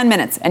gone in 10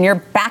 minutes and you're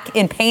back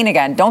in pain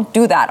again. Don't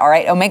do that, all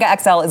right? Omega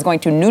XL is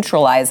going to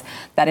neutralize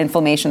that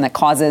inflammation that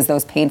causes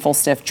those painful,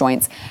 stiff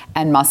joints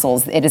and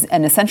muscles. It is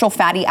an essential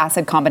fatty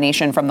acid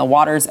combination from the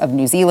waters of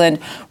New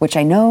Zealand, which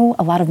I know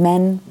a lot of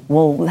men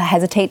will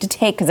hesitate to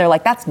take because they're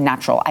like, that's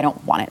natural, I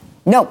don't want it.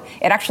 No,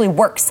 it actually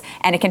works,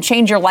 and it can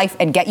change your life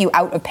and get you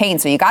out of pain.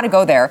 So you got to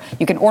go there.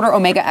 You can order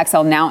Omega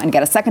XL now and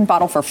get a second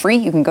bottle for free.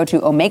 You can go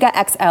to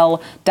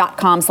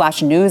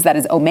omegaxl.com/news. That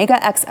is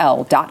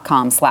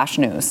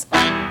omegaxl.com/news.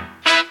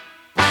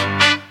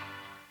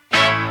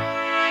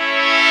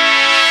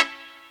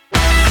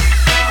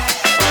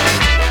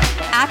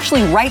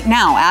 Actually, right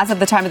now, as of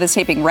the time of this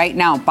taping, right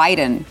now,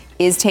 Biden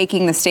is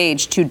taking the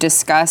stage to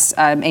discuss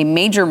a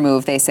major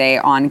move, they say,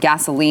 on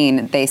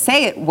gasoline. They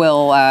say it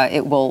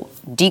will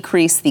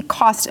decrease the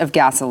cost of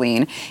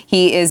gasoline.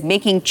 He is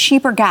making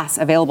cheaper gas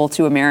available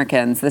to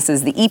Americans. This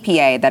is the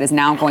EPA that is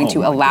now going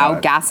to allow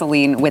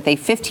gasoline with a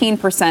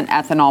 15%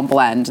 ethanol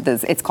blend.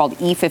 It's called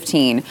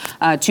E15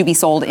 to be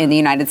sold in the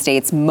United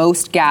States.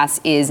 Most gas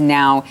is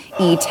now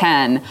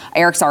E10.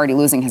 Eric's already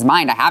losing his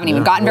mind. I haven't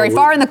even gotten very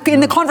far in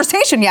the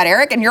conversation yet,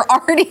 Eric, and he's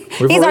already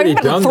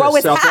about to throw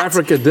his hat. South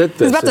Africa did this.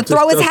 He's about to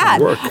throw his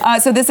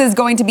hat. So this is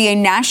going to be a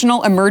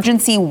national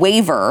emergency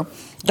waiver.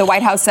 The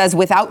White House says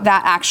without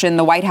that action,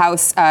 the White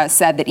House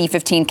said that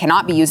E15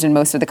 cannot be used in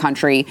most of the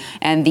country,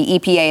 and the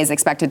EPA is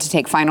expected to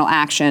take final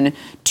action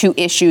to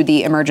issue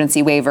the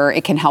emergency waiver.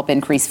 It can help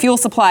increase fuel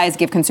supplies,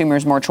 give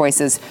consumers more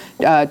choices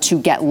to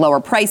get lower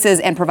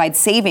prices, and provide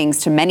savings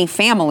to many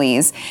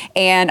families.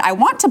 And I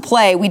want to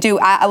play,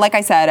 like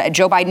I said,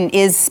 Joe Biden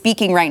is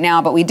speaking right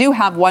now, but we do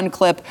have one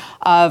clip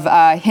of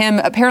him.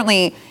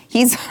 Apparently,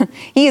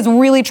 he is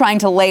really trying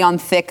to lay on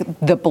thick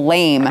the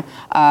blame,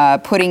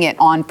 putting it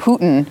on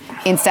Putin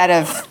instead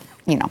of,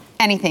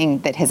 anything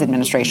that his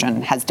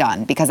administration has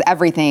done, because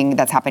everything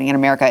that's happening in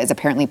America is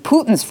apparently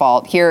Putin's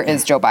fault. Here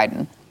is Joe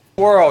Biden.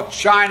 World,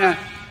 China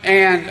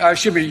and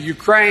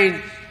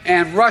Ukraine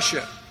and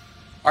Russia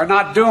are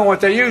not doing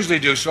what they usually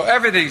do, so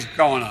everything's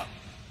going up.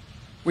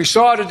 We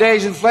saw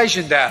today's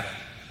inflation data.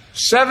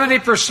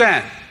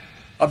 70%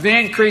 of the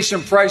increase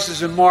in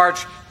prices in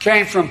March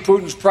came from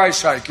Putin's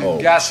price hike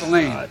in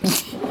gasoline.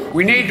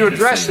 We need to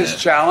address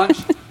this challenge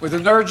with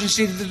an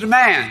urgency that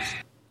demands.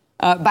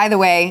 By the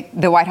way,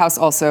 the White House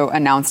also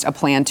announced a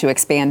plan to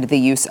expand the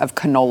use of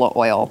canola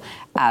oil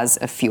as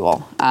a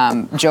fuel.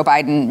 Joe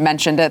Biden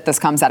mentioned it. This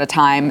comes at a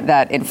time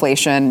that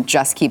inflation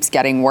just keeps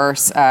getting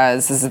worse.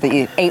 This is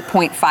the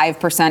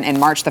 8.5% in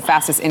March, the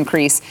fastest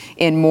increase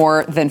in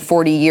more than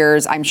 40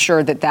 years. I'm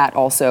sure that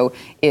also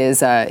is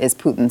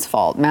Putin's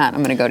fault. Matt,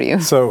 I'm going to go to you.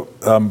 So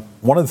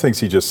one of the things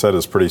he just said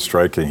is pretty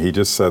striking. He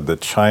just said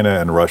that China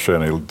and Russia,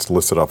 and he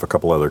listed off a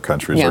couple other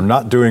countries, are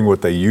not doing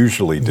what they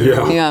usually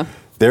do. Yeah.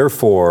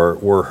 Therefore,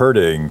 we're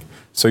hurting.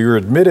 So you're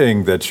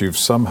admitting that you've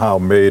somehow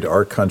made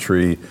our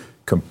country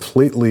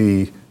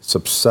completely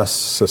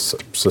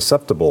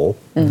susceptible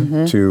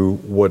to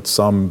what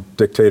some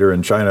dictator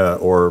in China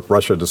or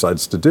Russia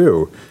decides to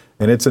do.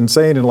 And it's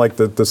insane. And like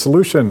the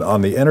solution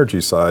on the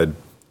energy side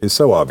is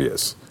so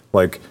obvious.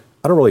 Like,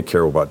 I don't really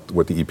care about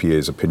what the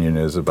EPA's opinion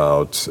is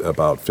about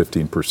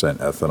 15%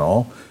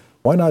 ethanol.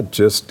 Why not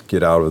just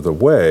get out of the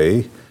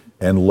way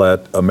and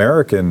let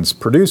Americans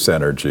produce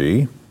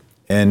energy,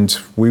 and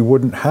we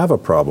wouldn't have a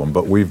problem?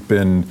 But we've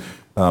been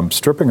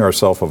stripping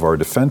ourselves of our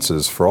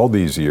defenses for all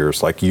these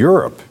years. Like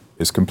Europe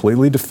is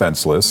completely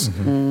defenseless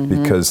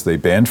because they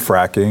banned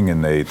fracking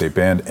and they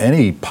banned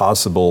any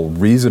possible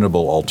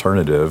reasonable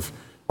alternative.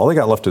 All they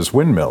got left is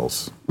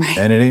windmills,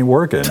 and it ain't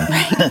working.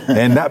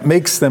 And that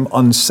makes them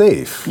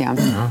unsafe.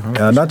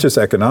 Not just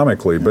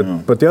economically,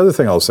 but the other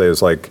thing I'll say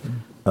is like,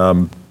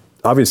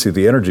 obviously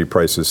the energy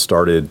prices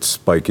started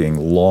spiking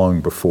long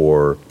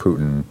before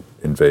Putin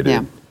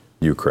invaded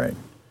Ukraine.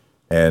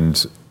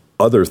 And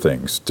other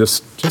things,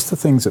 just the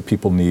things that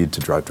people need to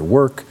drive to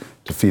work,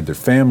 to feed their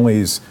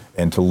families,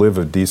 and to live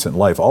a decent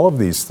life. All of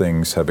these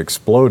things have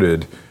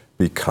exploded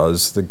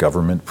because the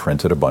government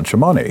printed a bunch of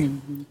money.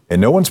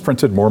 And no one's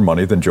printed more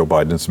money than Joe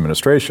Biden's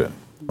administration.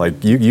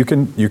 Like you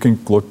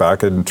can look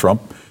back at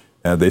Trump,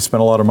 they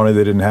spent a lot of money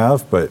they didn't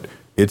have, but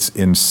it's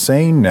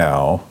insane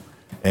now.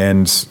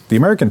 And the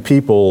American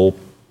people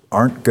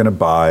aren't going to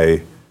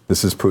buy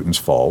this is Putin's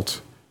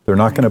fault. They're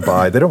not going to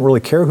buy, they don't really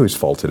care whose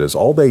fault it is.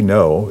 All they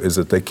know is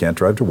that they can't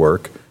drive to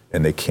work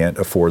and they can't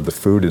afford the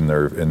food in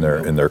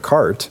their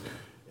cart.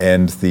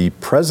 And the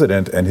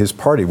president and his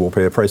party will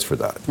pay a price for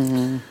that.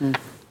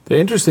 The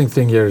interesting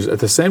thing here is at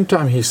the same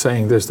time he's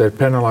saying this, they're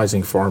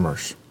penalizing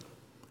farmers.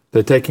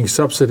 They're taking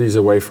subsidies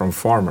away from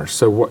farmers.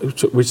 So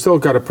we still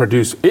got to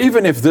produce,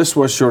 even if this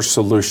was your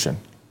solution,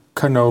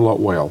 canola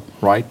oil,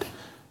 right?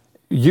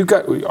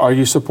 Are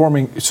you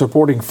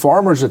supporting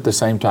farmers at the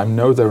same time?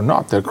 No, they're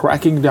not. They're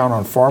cracking down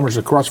on farmers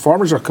across.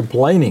 Farmers are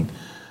complaining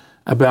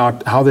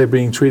about how they're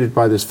being treated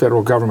by this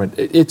federal government.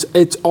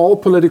 It's all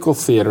political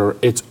theater.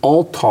 It's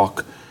all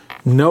talk.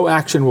 No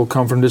action will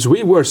come from this.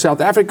 South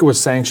Africa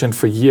was sanctioned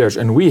for years,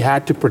 and we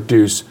had to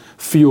produce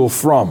fuel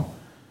from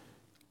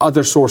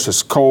other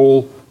sources,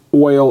 coal,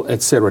 oil,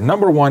 etc.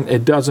 Number one,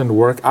 it doesn't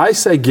work. I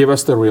say give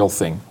us the real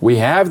thing. We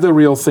have the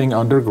real thing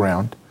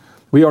underground.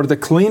 We are the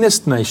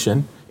cleanest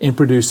nation in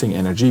producing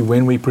energy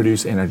when we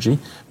produce energy.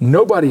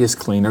 Nobody is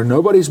cleaner.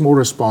 Nobody's more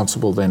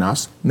responsible than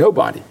us.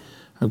 Nobody.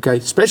 Okay?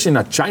 Especially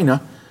not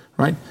China,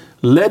 right?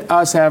 Let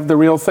us have the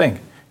real thing.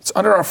 It's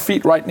under our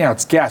feet right now.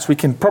 It's gas. We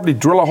can probably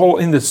drill a hole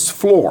in this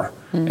floor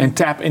and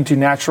tap into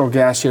natural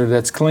gas here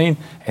that's clean,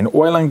 and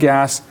oil and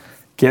gas.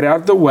 Get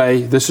out of the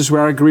way. This is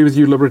where I agree with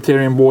you,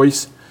 libertarian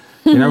boys.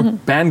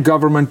 Ban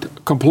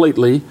government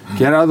completely.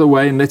 Get out of the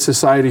way and let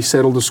society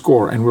settle the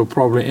score, and we'll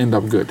probably end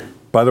up good.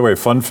 By the way,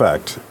 fun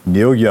fact,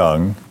 Neil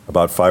Young,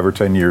 about 5 or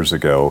 10 years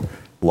ago,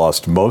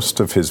 lost most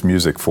of his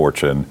music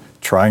fortune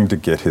trying to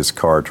get his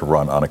car to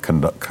run on a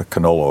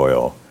canola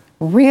oil.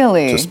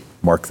 Really? Just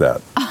mark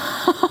that.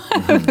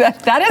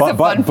 That is a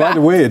fun fact. By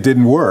the way, it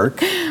didn't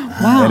work.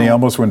 Wow. And he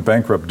almost went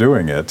bankrupt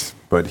doing it,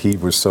 but he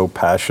was so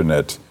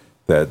passionate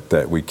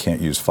that we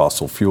can't use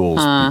fossil fuels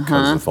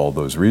because of all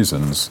those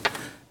reasons.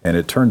 And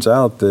it turns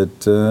out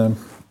that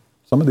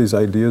some of these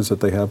ideas that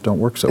they have don't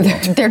work so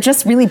well. They're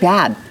just really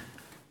bad.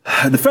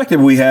 The fact that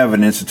we have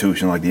an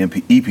institution like the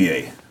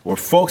EPA, where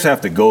folks have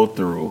to go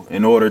through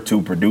in order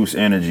to produce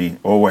energy,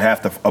 or will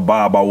have to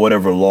abide by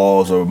whatever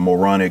laws or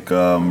moronic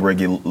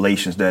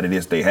regulations that it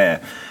is they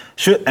have,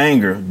 should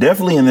anger,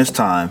 definitely in this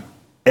time,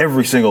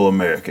 every single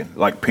American,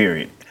 like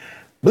period.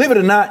 Believe it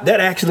or not, that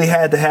actually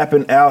had to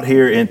happen out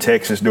here in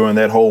Texas during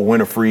that whole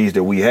winter freeze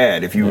that we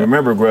had. If you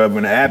remember, Grubb,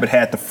 when Abbott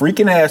had to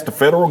freaking ask the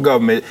federal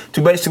government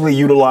to basically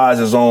utilize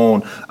his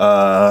own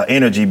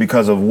energy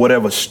because of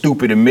whatever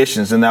stupid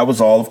emissions, and that was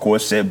all, of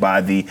course, set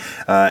by the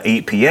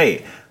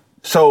EPA.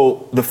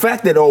 So the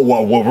fact that,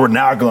 we're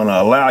now going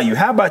to allow you,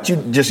 how about you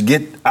just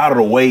get out of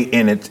the way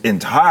in its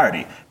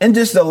entirety and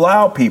just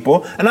allow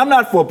people, and I'm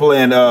not for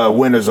playing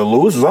winners or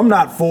losers. I'm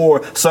not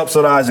for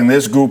subsidizing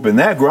this group and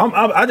that group.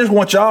 I just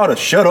want y'all to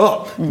shut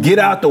up, get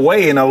out the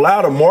way and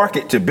allow the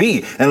market to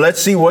be. And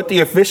let's see what the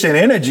efficient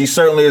energy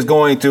certainly is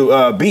going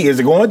to be. Is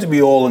it going to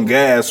be oil and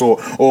gas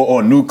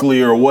or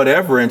nuclear or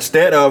whatever,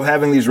 instead of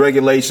having these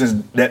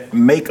regulations that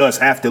make us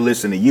have to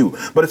listen to you?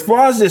 But as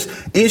far as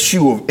this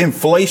issue of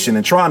inflation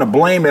and trying to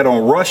blame it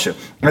on Russia,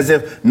 as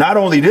if not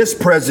only this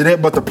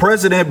president, but the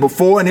president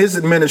before and his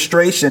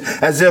administration,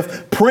 as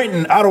if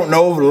printing, I don't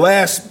know, the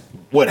last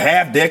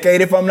half decade,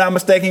 if I'm not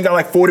mistaken, got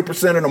like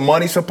 40% of the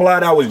money supply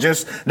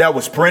that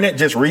was printed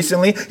just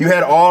recently. You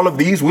had all of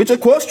these, which of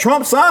course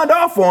Trump signed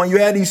off on. You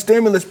had these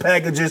stimulus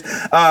packages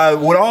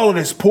with all of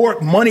this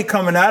pork money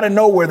coming out of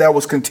nowhere that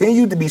was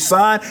continued to be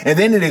signed, and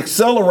then it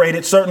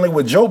accelerated certainly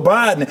with Joe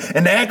Biden,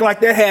 and to act like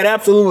that had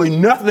absolutely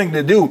nothing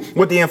to do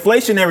with the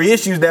inflationary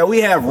issues that we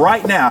have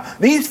right now.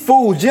 These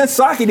fools, Jen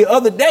Psaki the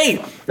other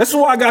day, that's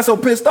why I got so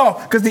pissed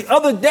off, because the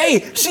other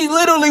day she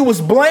literally was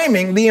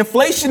blaming the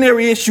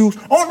inflationary issues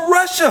on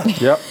Russia.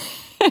 Yep.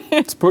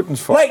 It's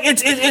Putin's fault. Like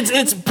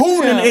it's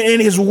Putin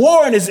and his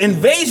war and his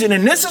invasion,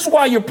 and this is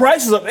why your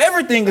prices of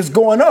everything is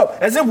going up.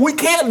 As if we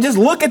can't just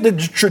look at the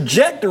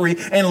trajectory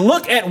and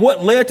look at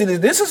what led to this.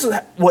 This is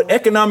what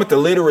economic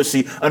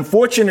illiteracy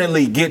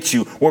unfortunately gets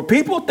you, where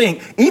people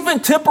think even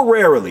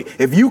temporarily,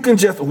 if you can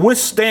just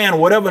withstand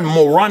whatever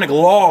moronic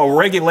law or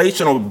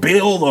regulation or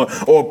bill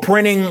or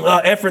printing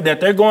effort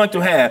that they're going to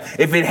have,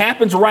 if it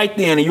happens right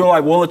then and you're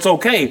like, well, it's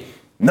okay.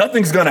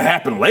 Nothing's going to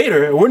happen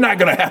later. We're not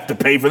going to have to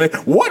pay for this.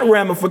 What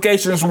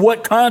ramifications,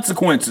 what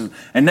consequences?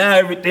 And now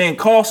everything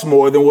costs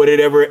more than what it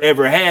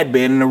ever had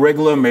been, and the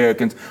regular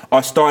Americans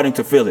are starting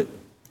to feel it.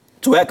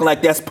 To act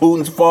like that's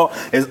Putin's fault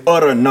is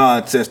utter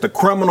nonsense. The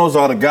criminals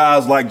are the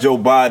guys like Joe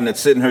Biden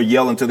that's sitting here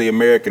yelling to the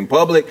American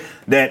public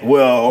that,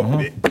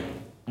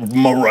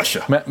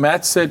 Russia.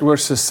 Matt said we're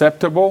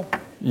susceptible.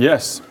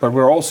 Yes, but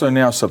we're also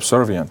now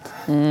subservient.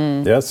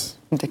 Yes.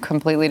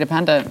 Completely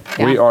dependent.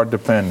 Yeah. We are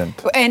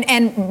dependent.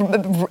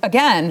 And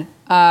again,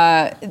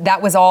 that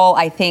was all,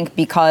 I think,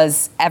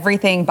 because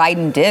everything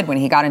Biden did when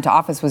he got into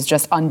office was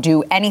just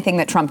undo anything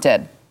that Trump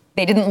did.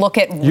 They didn't look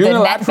at the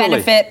net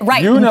benefit,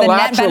 right? The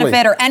net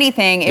benefit or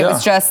anything. It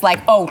was just like,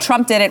 oh,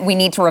 Trump did it. We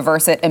need to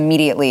reverse it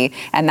immediately,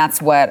 and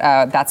that's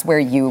where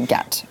you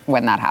get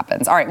when that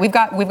happens. All right, we've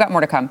got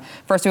more to come.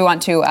 First, we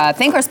want to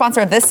thank our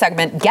sponsor of this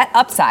segment, Get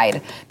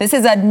Upside. This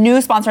is a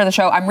new sponsor of the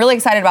show. I'm really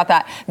excited about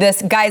that.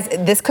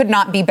 This could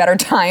not be better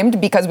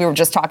timed because we were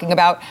just talking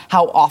about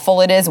how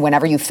awful it is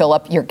whenever you fill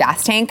up your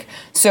gas tank.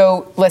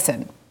 So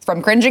listen.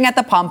 From cringing at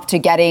the pump to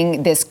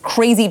getting this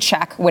crazy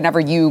check whenever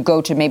you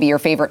go to maybe your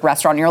favorite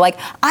restaurant, and you're like,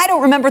 I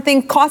don't remember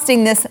things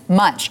costing this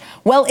much.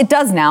 Well, it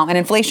does now, and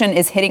inflation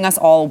is hitting us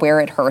all where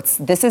it hurts.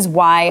 This is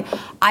why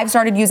I've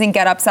started using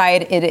Get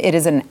Upside. It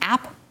is an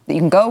app that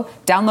you can go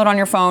download on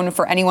your phone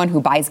for anyone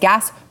who buys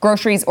gas,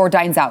 groceries, or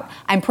dines out.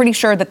 I'm pretty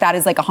sure that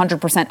is like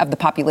 100% of the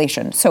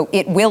population. So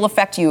it will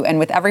affect you, and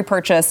with every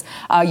purchase,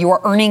 you are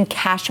earning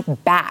cash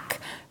back.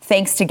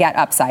 Thanks to Get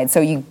Upside.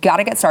 So you got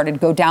to get started.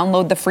 Go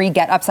download the free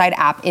Get Upside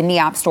app in the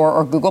App Store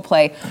or Google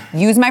Play.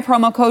 Use my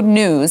promo code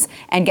NEWS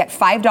and get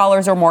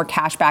 $5 or more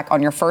cash back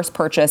on your first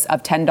purchase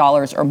of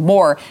 $10 or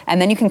more.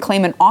 And then you can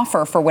claim an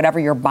offer for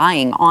whatever you're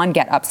buying on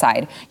Get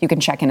Upside. You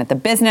can check in at the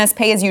business,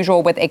 pay as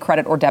usual with a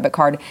credit or debit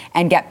card,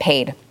 and get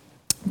paid.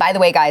 By the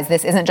way, guys,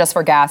 this isn't just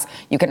for gas.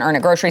 You can earn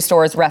at grocery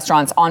stores,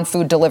 restaurants, on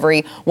food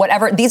delivery,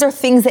 whatever. These are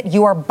things that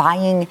you are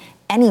buying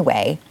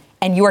anyway,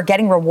 and you are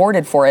getting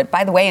rewarded for it.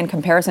 By the way, in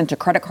comparison to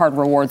credit card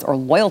rewards or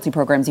loyalty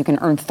programs, you can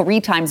earn 3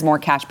 times more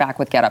cash back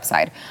with Get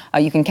Upside.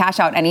 You can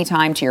cash out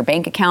anytime to your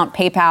bank account,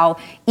 PayPal,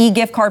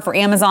 e-gift card for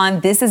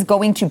Amazon. This is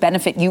going to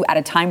benefit you at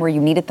a time where you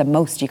need it the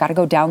most. You got to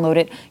go download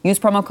it. Use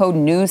promo code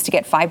NEWS to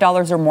get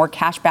 $5 or more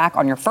cash back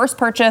on your first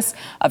purchase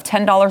of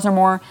 $10 or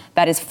more.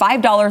 That is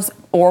 $5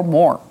 or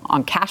more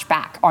on cash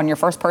back on your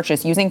first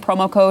purchase using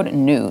promo code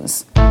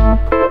NEWS.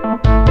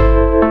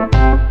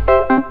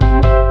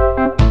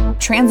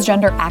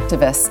 Transgender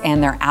activists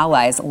and their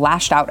allies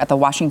lashed out at the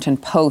Washington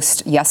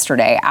Post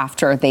yesterday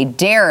after they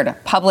dared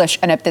publish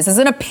this is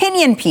an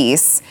opinion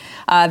piece.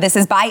 This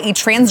is by a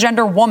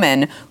transgender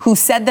woman who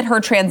said that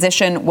her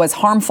transition was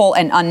harmful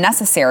and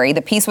unnecessary.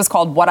 The piece was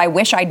called What I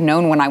Wish I'd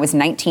Known When I Was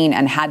 19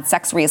 and Had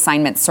Sex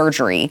Reassignment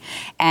Surgery.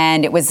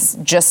 And it was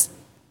just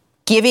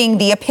giving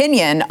the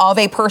opinion of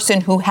a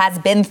person who has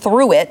been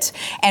through it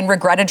and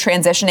regretted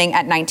transitioning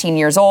at 19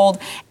 years old.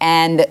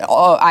 And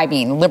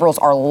liberals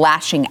are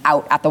lashing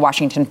out at the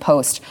Washington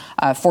Post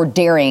for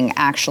daring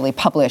actually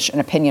publish an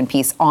opinion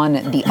piece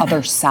on the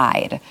other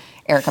side.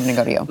 Eric, I'm going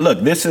to go to you. Look,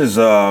 this is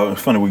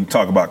funny. We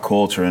talk about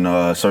culture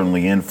and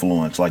certainly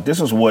influence. Like,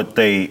 this is what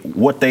they've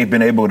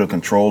been able to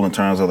control in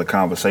terms of the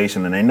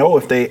conversation. And they know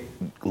if they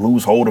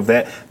lose hold of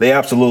that, they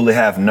absolutely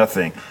have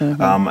nothing.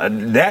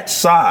 That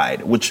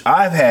side, which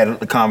I've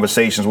had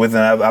conversations with,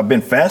 and I've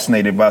been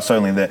fascinated by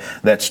certainly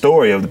that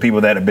story of the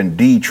people that have been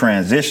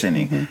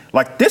detransitioning.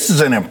 Like, this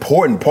is an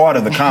important part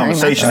of the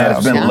conversation that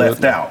has been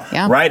left out,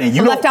 right? And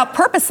left out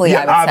purposely,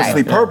 I would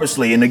obviously say.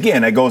 Purposely. And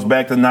again, that goes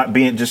back to not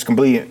being just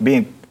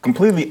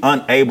completely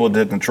unable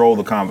to control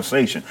the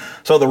conversation.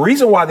 So the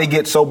reason why they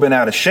get so bent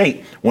out of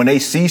shape when they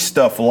see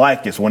stuff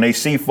like this, when they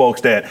see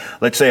folks that,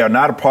 let's say, are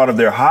not a part of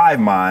their hive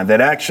mind, that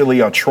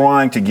actually are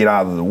trying to get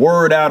either the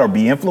word out or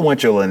be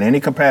influential in any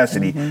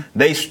capacity,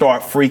 they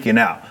start freaking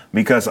out.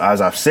 Because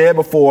as I've said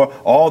before,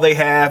 all they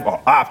have are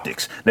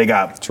optics. They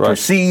got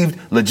perceived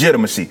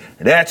legitimacy.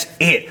 That's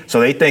it. So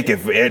they think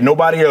if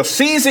nobody else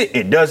sees it,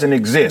 it doesn't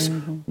exist.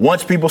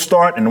 Once people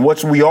start, and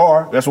once we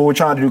are, that's what we're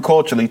trying to do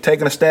culturally,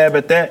 taking a stab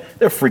at that,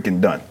 they're freaking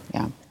done.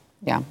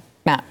 Yeah.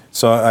 Matt.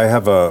 So I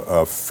have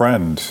a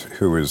friend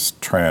who is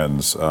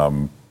trans.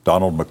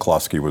 Donald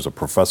McCloskey was a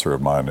professor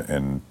of mine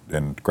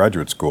in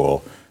graduate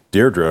school.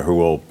 Deirdre,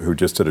 who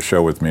just did a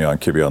show with me on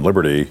Kibbe on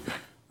Liberty,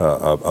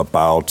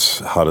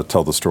 about how to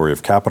tell the story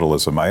of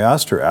capitalism. I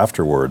asked her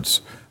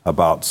afterwards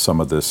about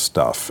some of this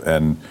stuff.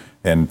 And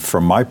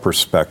from my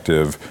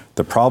perspective,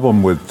 the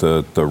problem with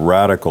the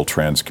radical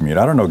trans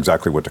community, I don't know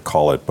exactly what to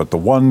call it, but the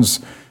ones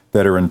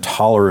that are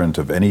intolerant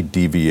of any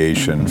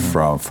deviation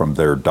from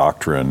their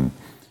doctrine,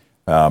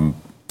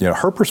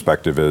 her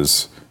perspective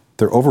is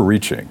they're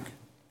overreaching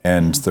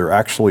and they're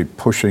actually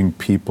pushing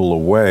people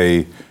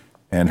away.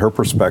 And her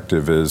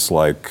perspective is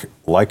like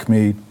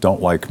me,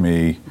 don't like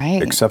me,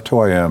 accept who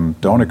I am,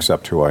 don't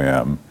accept who I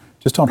am.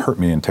 Just don't hurt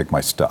me and take my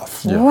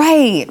stuff.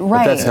 Right.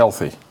 But that's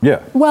healthy.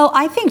 Yeah. Well,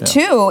 I think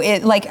too,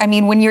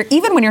 when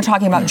you're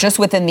talking about just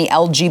within the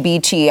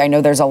LGBT, I know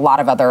there's a lot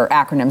of other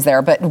acronyms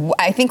there, but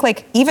I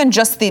think even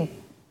just the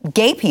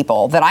gay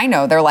people that I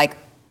know, they're like,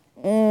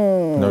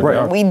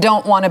 we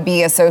don't want to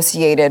be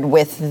associated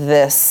with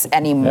this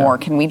anymore.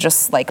 Can we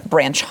just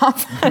branch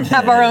off and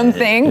have our own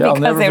thing?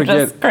 Because they're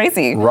just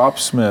crazy. Rob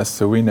Smith,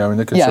 who we know in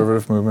the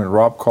conservative movement,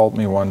 Rob called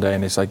me one day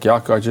and he's like,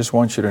 Jaco, I just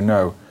want you to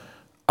know,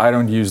 I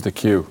don't use the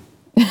Q.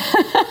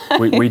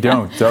 we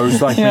don't.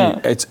 Those like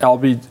me, it's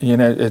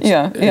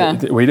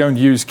LB, we don't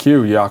use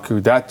Q,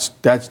 Jaco.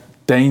 That's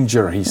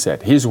danger, he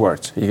said. His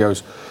words. He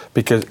goes,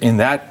 because in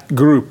that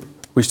group,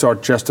 we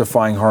start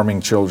justifying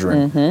harming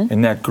children.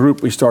 In that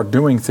group, we start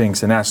doing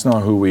things, and that's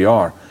not who we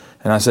are.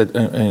 And I said,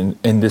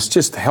 and it's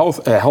just a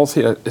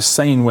healthy, a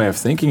sane way of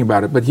thinking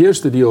about it. But here's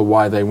the deal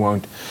why they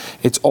won't.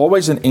 It's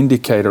always an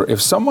indicator.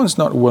 If someone's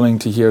not willing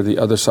to hear the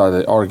other side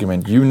of the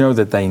argument, you know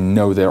that they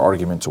know their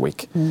argument's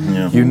weak.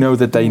 You know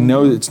that they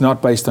know it's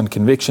not based on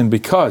conviction,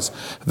 because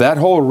that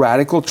whole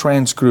radical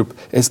trans group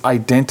is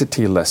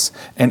identityless.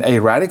 And a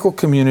radical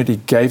community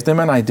gave them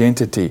an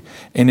identity.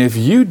 And if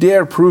you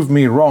dare prove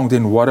me wrong,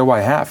 then what do I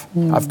have?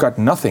 I've got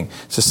nothing.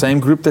 It's the same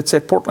group that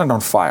set Portland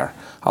on fire.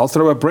 I'll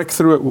throw a brick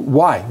through it.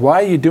 Why?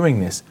 Why are you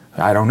doing this?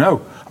 I don't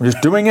know. I'm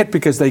just doing it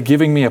because they're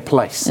giving me a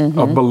place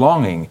of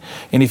belonging.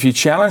 And if you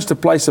challenge the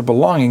place of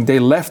belonging, they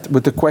left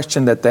with the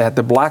question that they had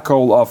the black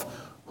hole of,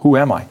 who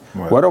am I?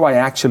 Right. What do I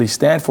actually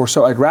stand for?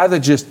 So I'd rather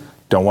just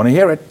don't want to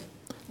hear it.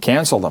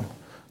 Cancel them.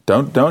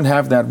 Don't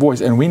have that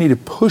voice. And we need to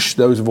push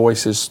those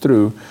voices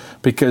through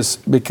because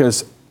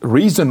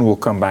reason will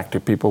come back to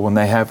people when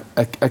they have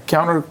a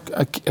counter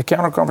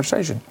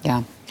conversation.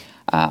 Yeah.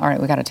 All right,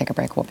 we got to take a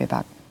break. We'll be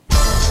back.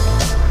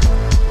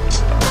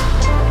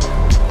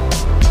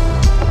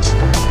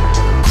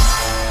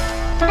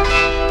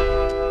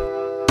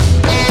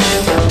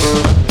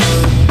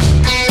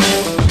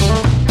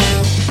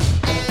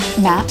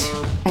 Matt,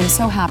 I'm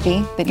so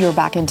happy that you're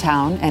back in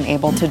town and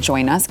able to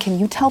join us. Can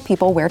you tell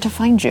people where to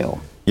find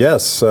you?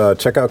 Yes,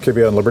 check out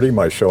Kibbe on Liberty,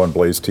 my show on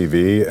Blaze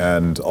TV,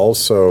 and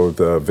also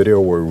the video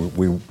where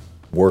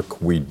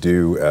we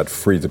do at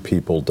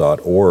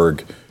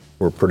freethepeople.org.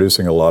 We're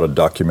producing a lot of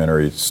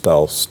documentary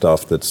style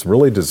stuff that's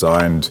really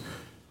designed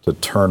to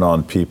turn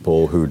on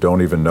people who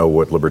don't even know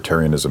what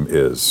libertarianism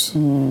is.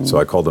 So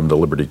I call them the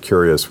liberty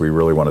curious. We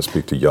really want to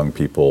speak to young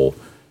people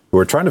who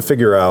are trying to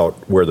figure out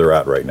where they're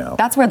at right now.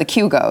 That's where the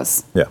Q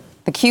goes. Yeah.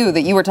 The Q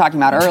that you were talking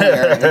about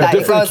earlier.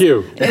 Different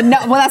Q. No,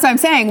 well, that's what I'm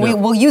saying. Yeah.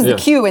 We'll use the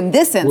Q in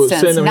this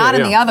instance, not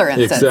in the other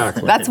instance.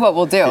 Exactly. That's what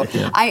we'll do.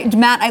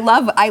 Matt,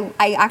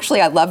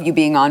 I love you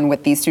being on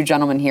with these two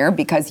gentlemen here,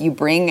 because you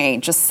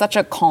bring such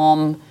a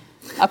calmness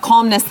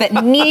that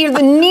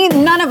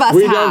none of us have.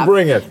 We don't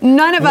bring it.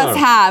 None of us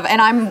have. And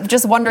I'm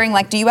just wondering,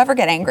 do you ever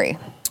get angry?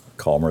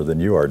 Calmer than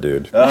you are,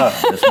 dude.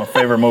 It's my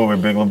favorite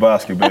movie, Big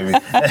Lebowski, baby.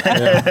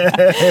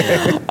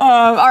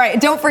 All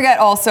right, don't forget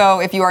also,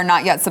 if you are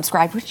not yet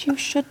subscribed, which you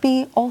should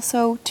be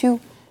also, to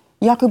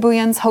Jaco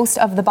Booyens, host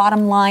of The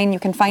Bottom Line. You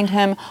can find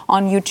him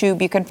on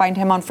YouTube. You can find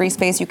him on Free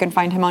Space. You can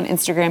find him on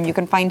Instagram. You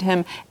can find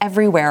him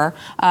everywhere.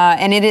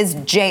 And it is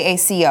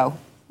JACO.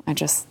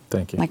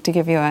 Thank you. I'd like to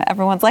give you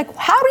everyone's like,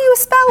 how do you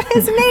spell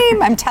his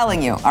name? I'm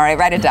telling you. All right,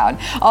 write it down.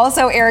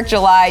 Also, Eric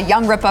July,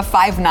 Young Ripa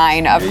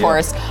 59, of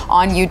course,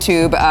 on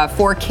YouTube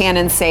for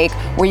Canon's sake,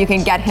 where you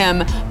can get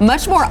him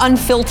much more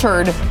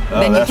unfiltered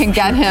than you can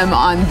get him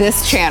on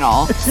this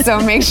channel. So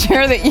make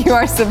sure that you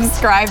are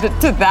subscribed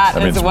to that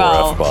as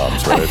well. More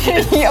F-bombs, right?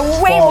 Yeah,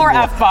 way more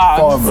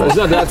F-bombs. It's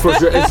not that for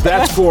sure.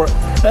 That's for.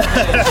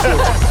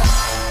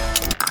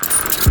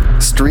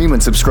 Stream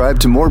and subscribe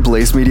to more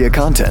Blaze Media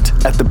content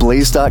at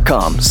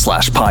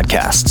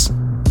theblaze.com/podcasts.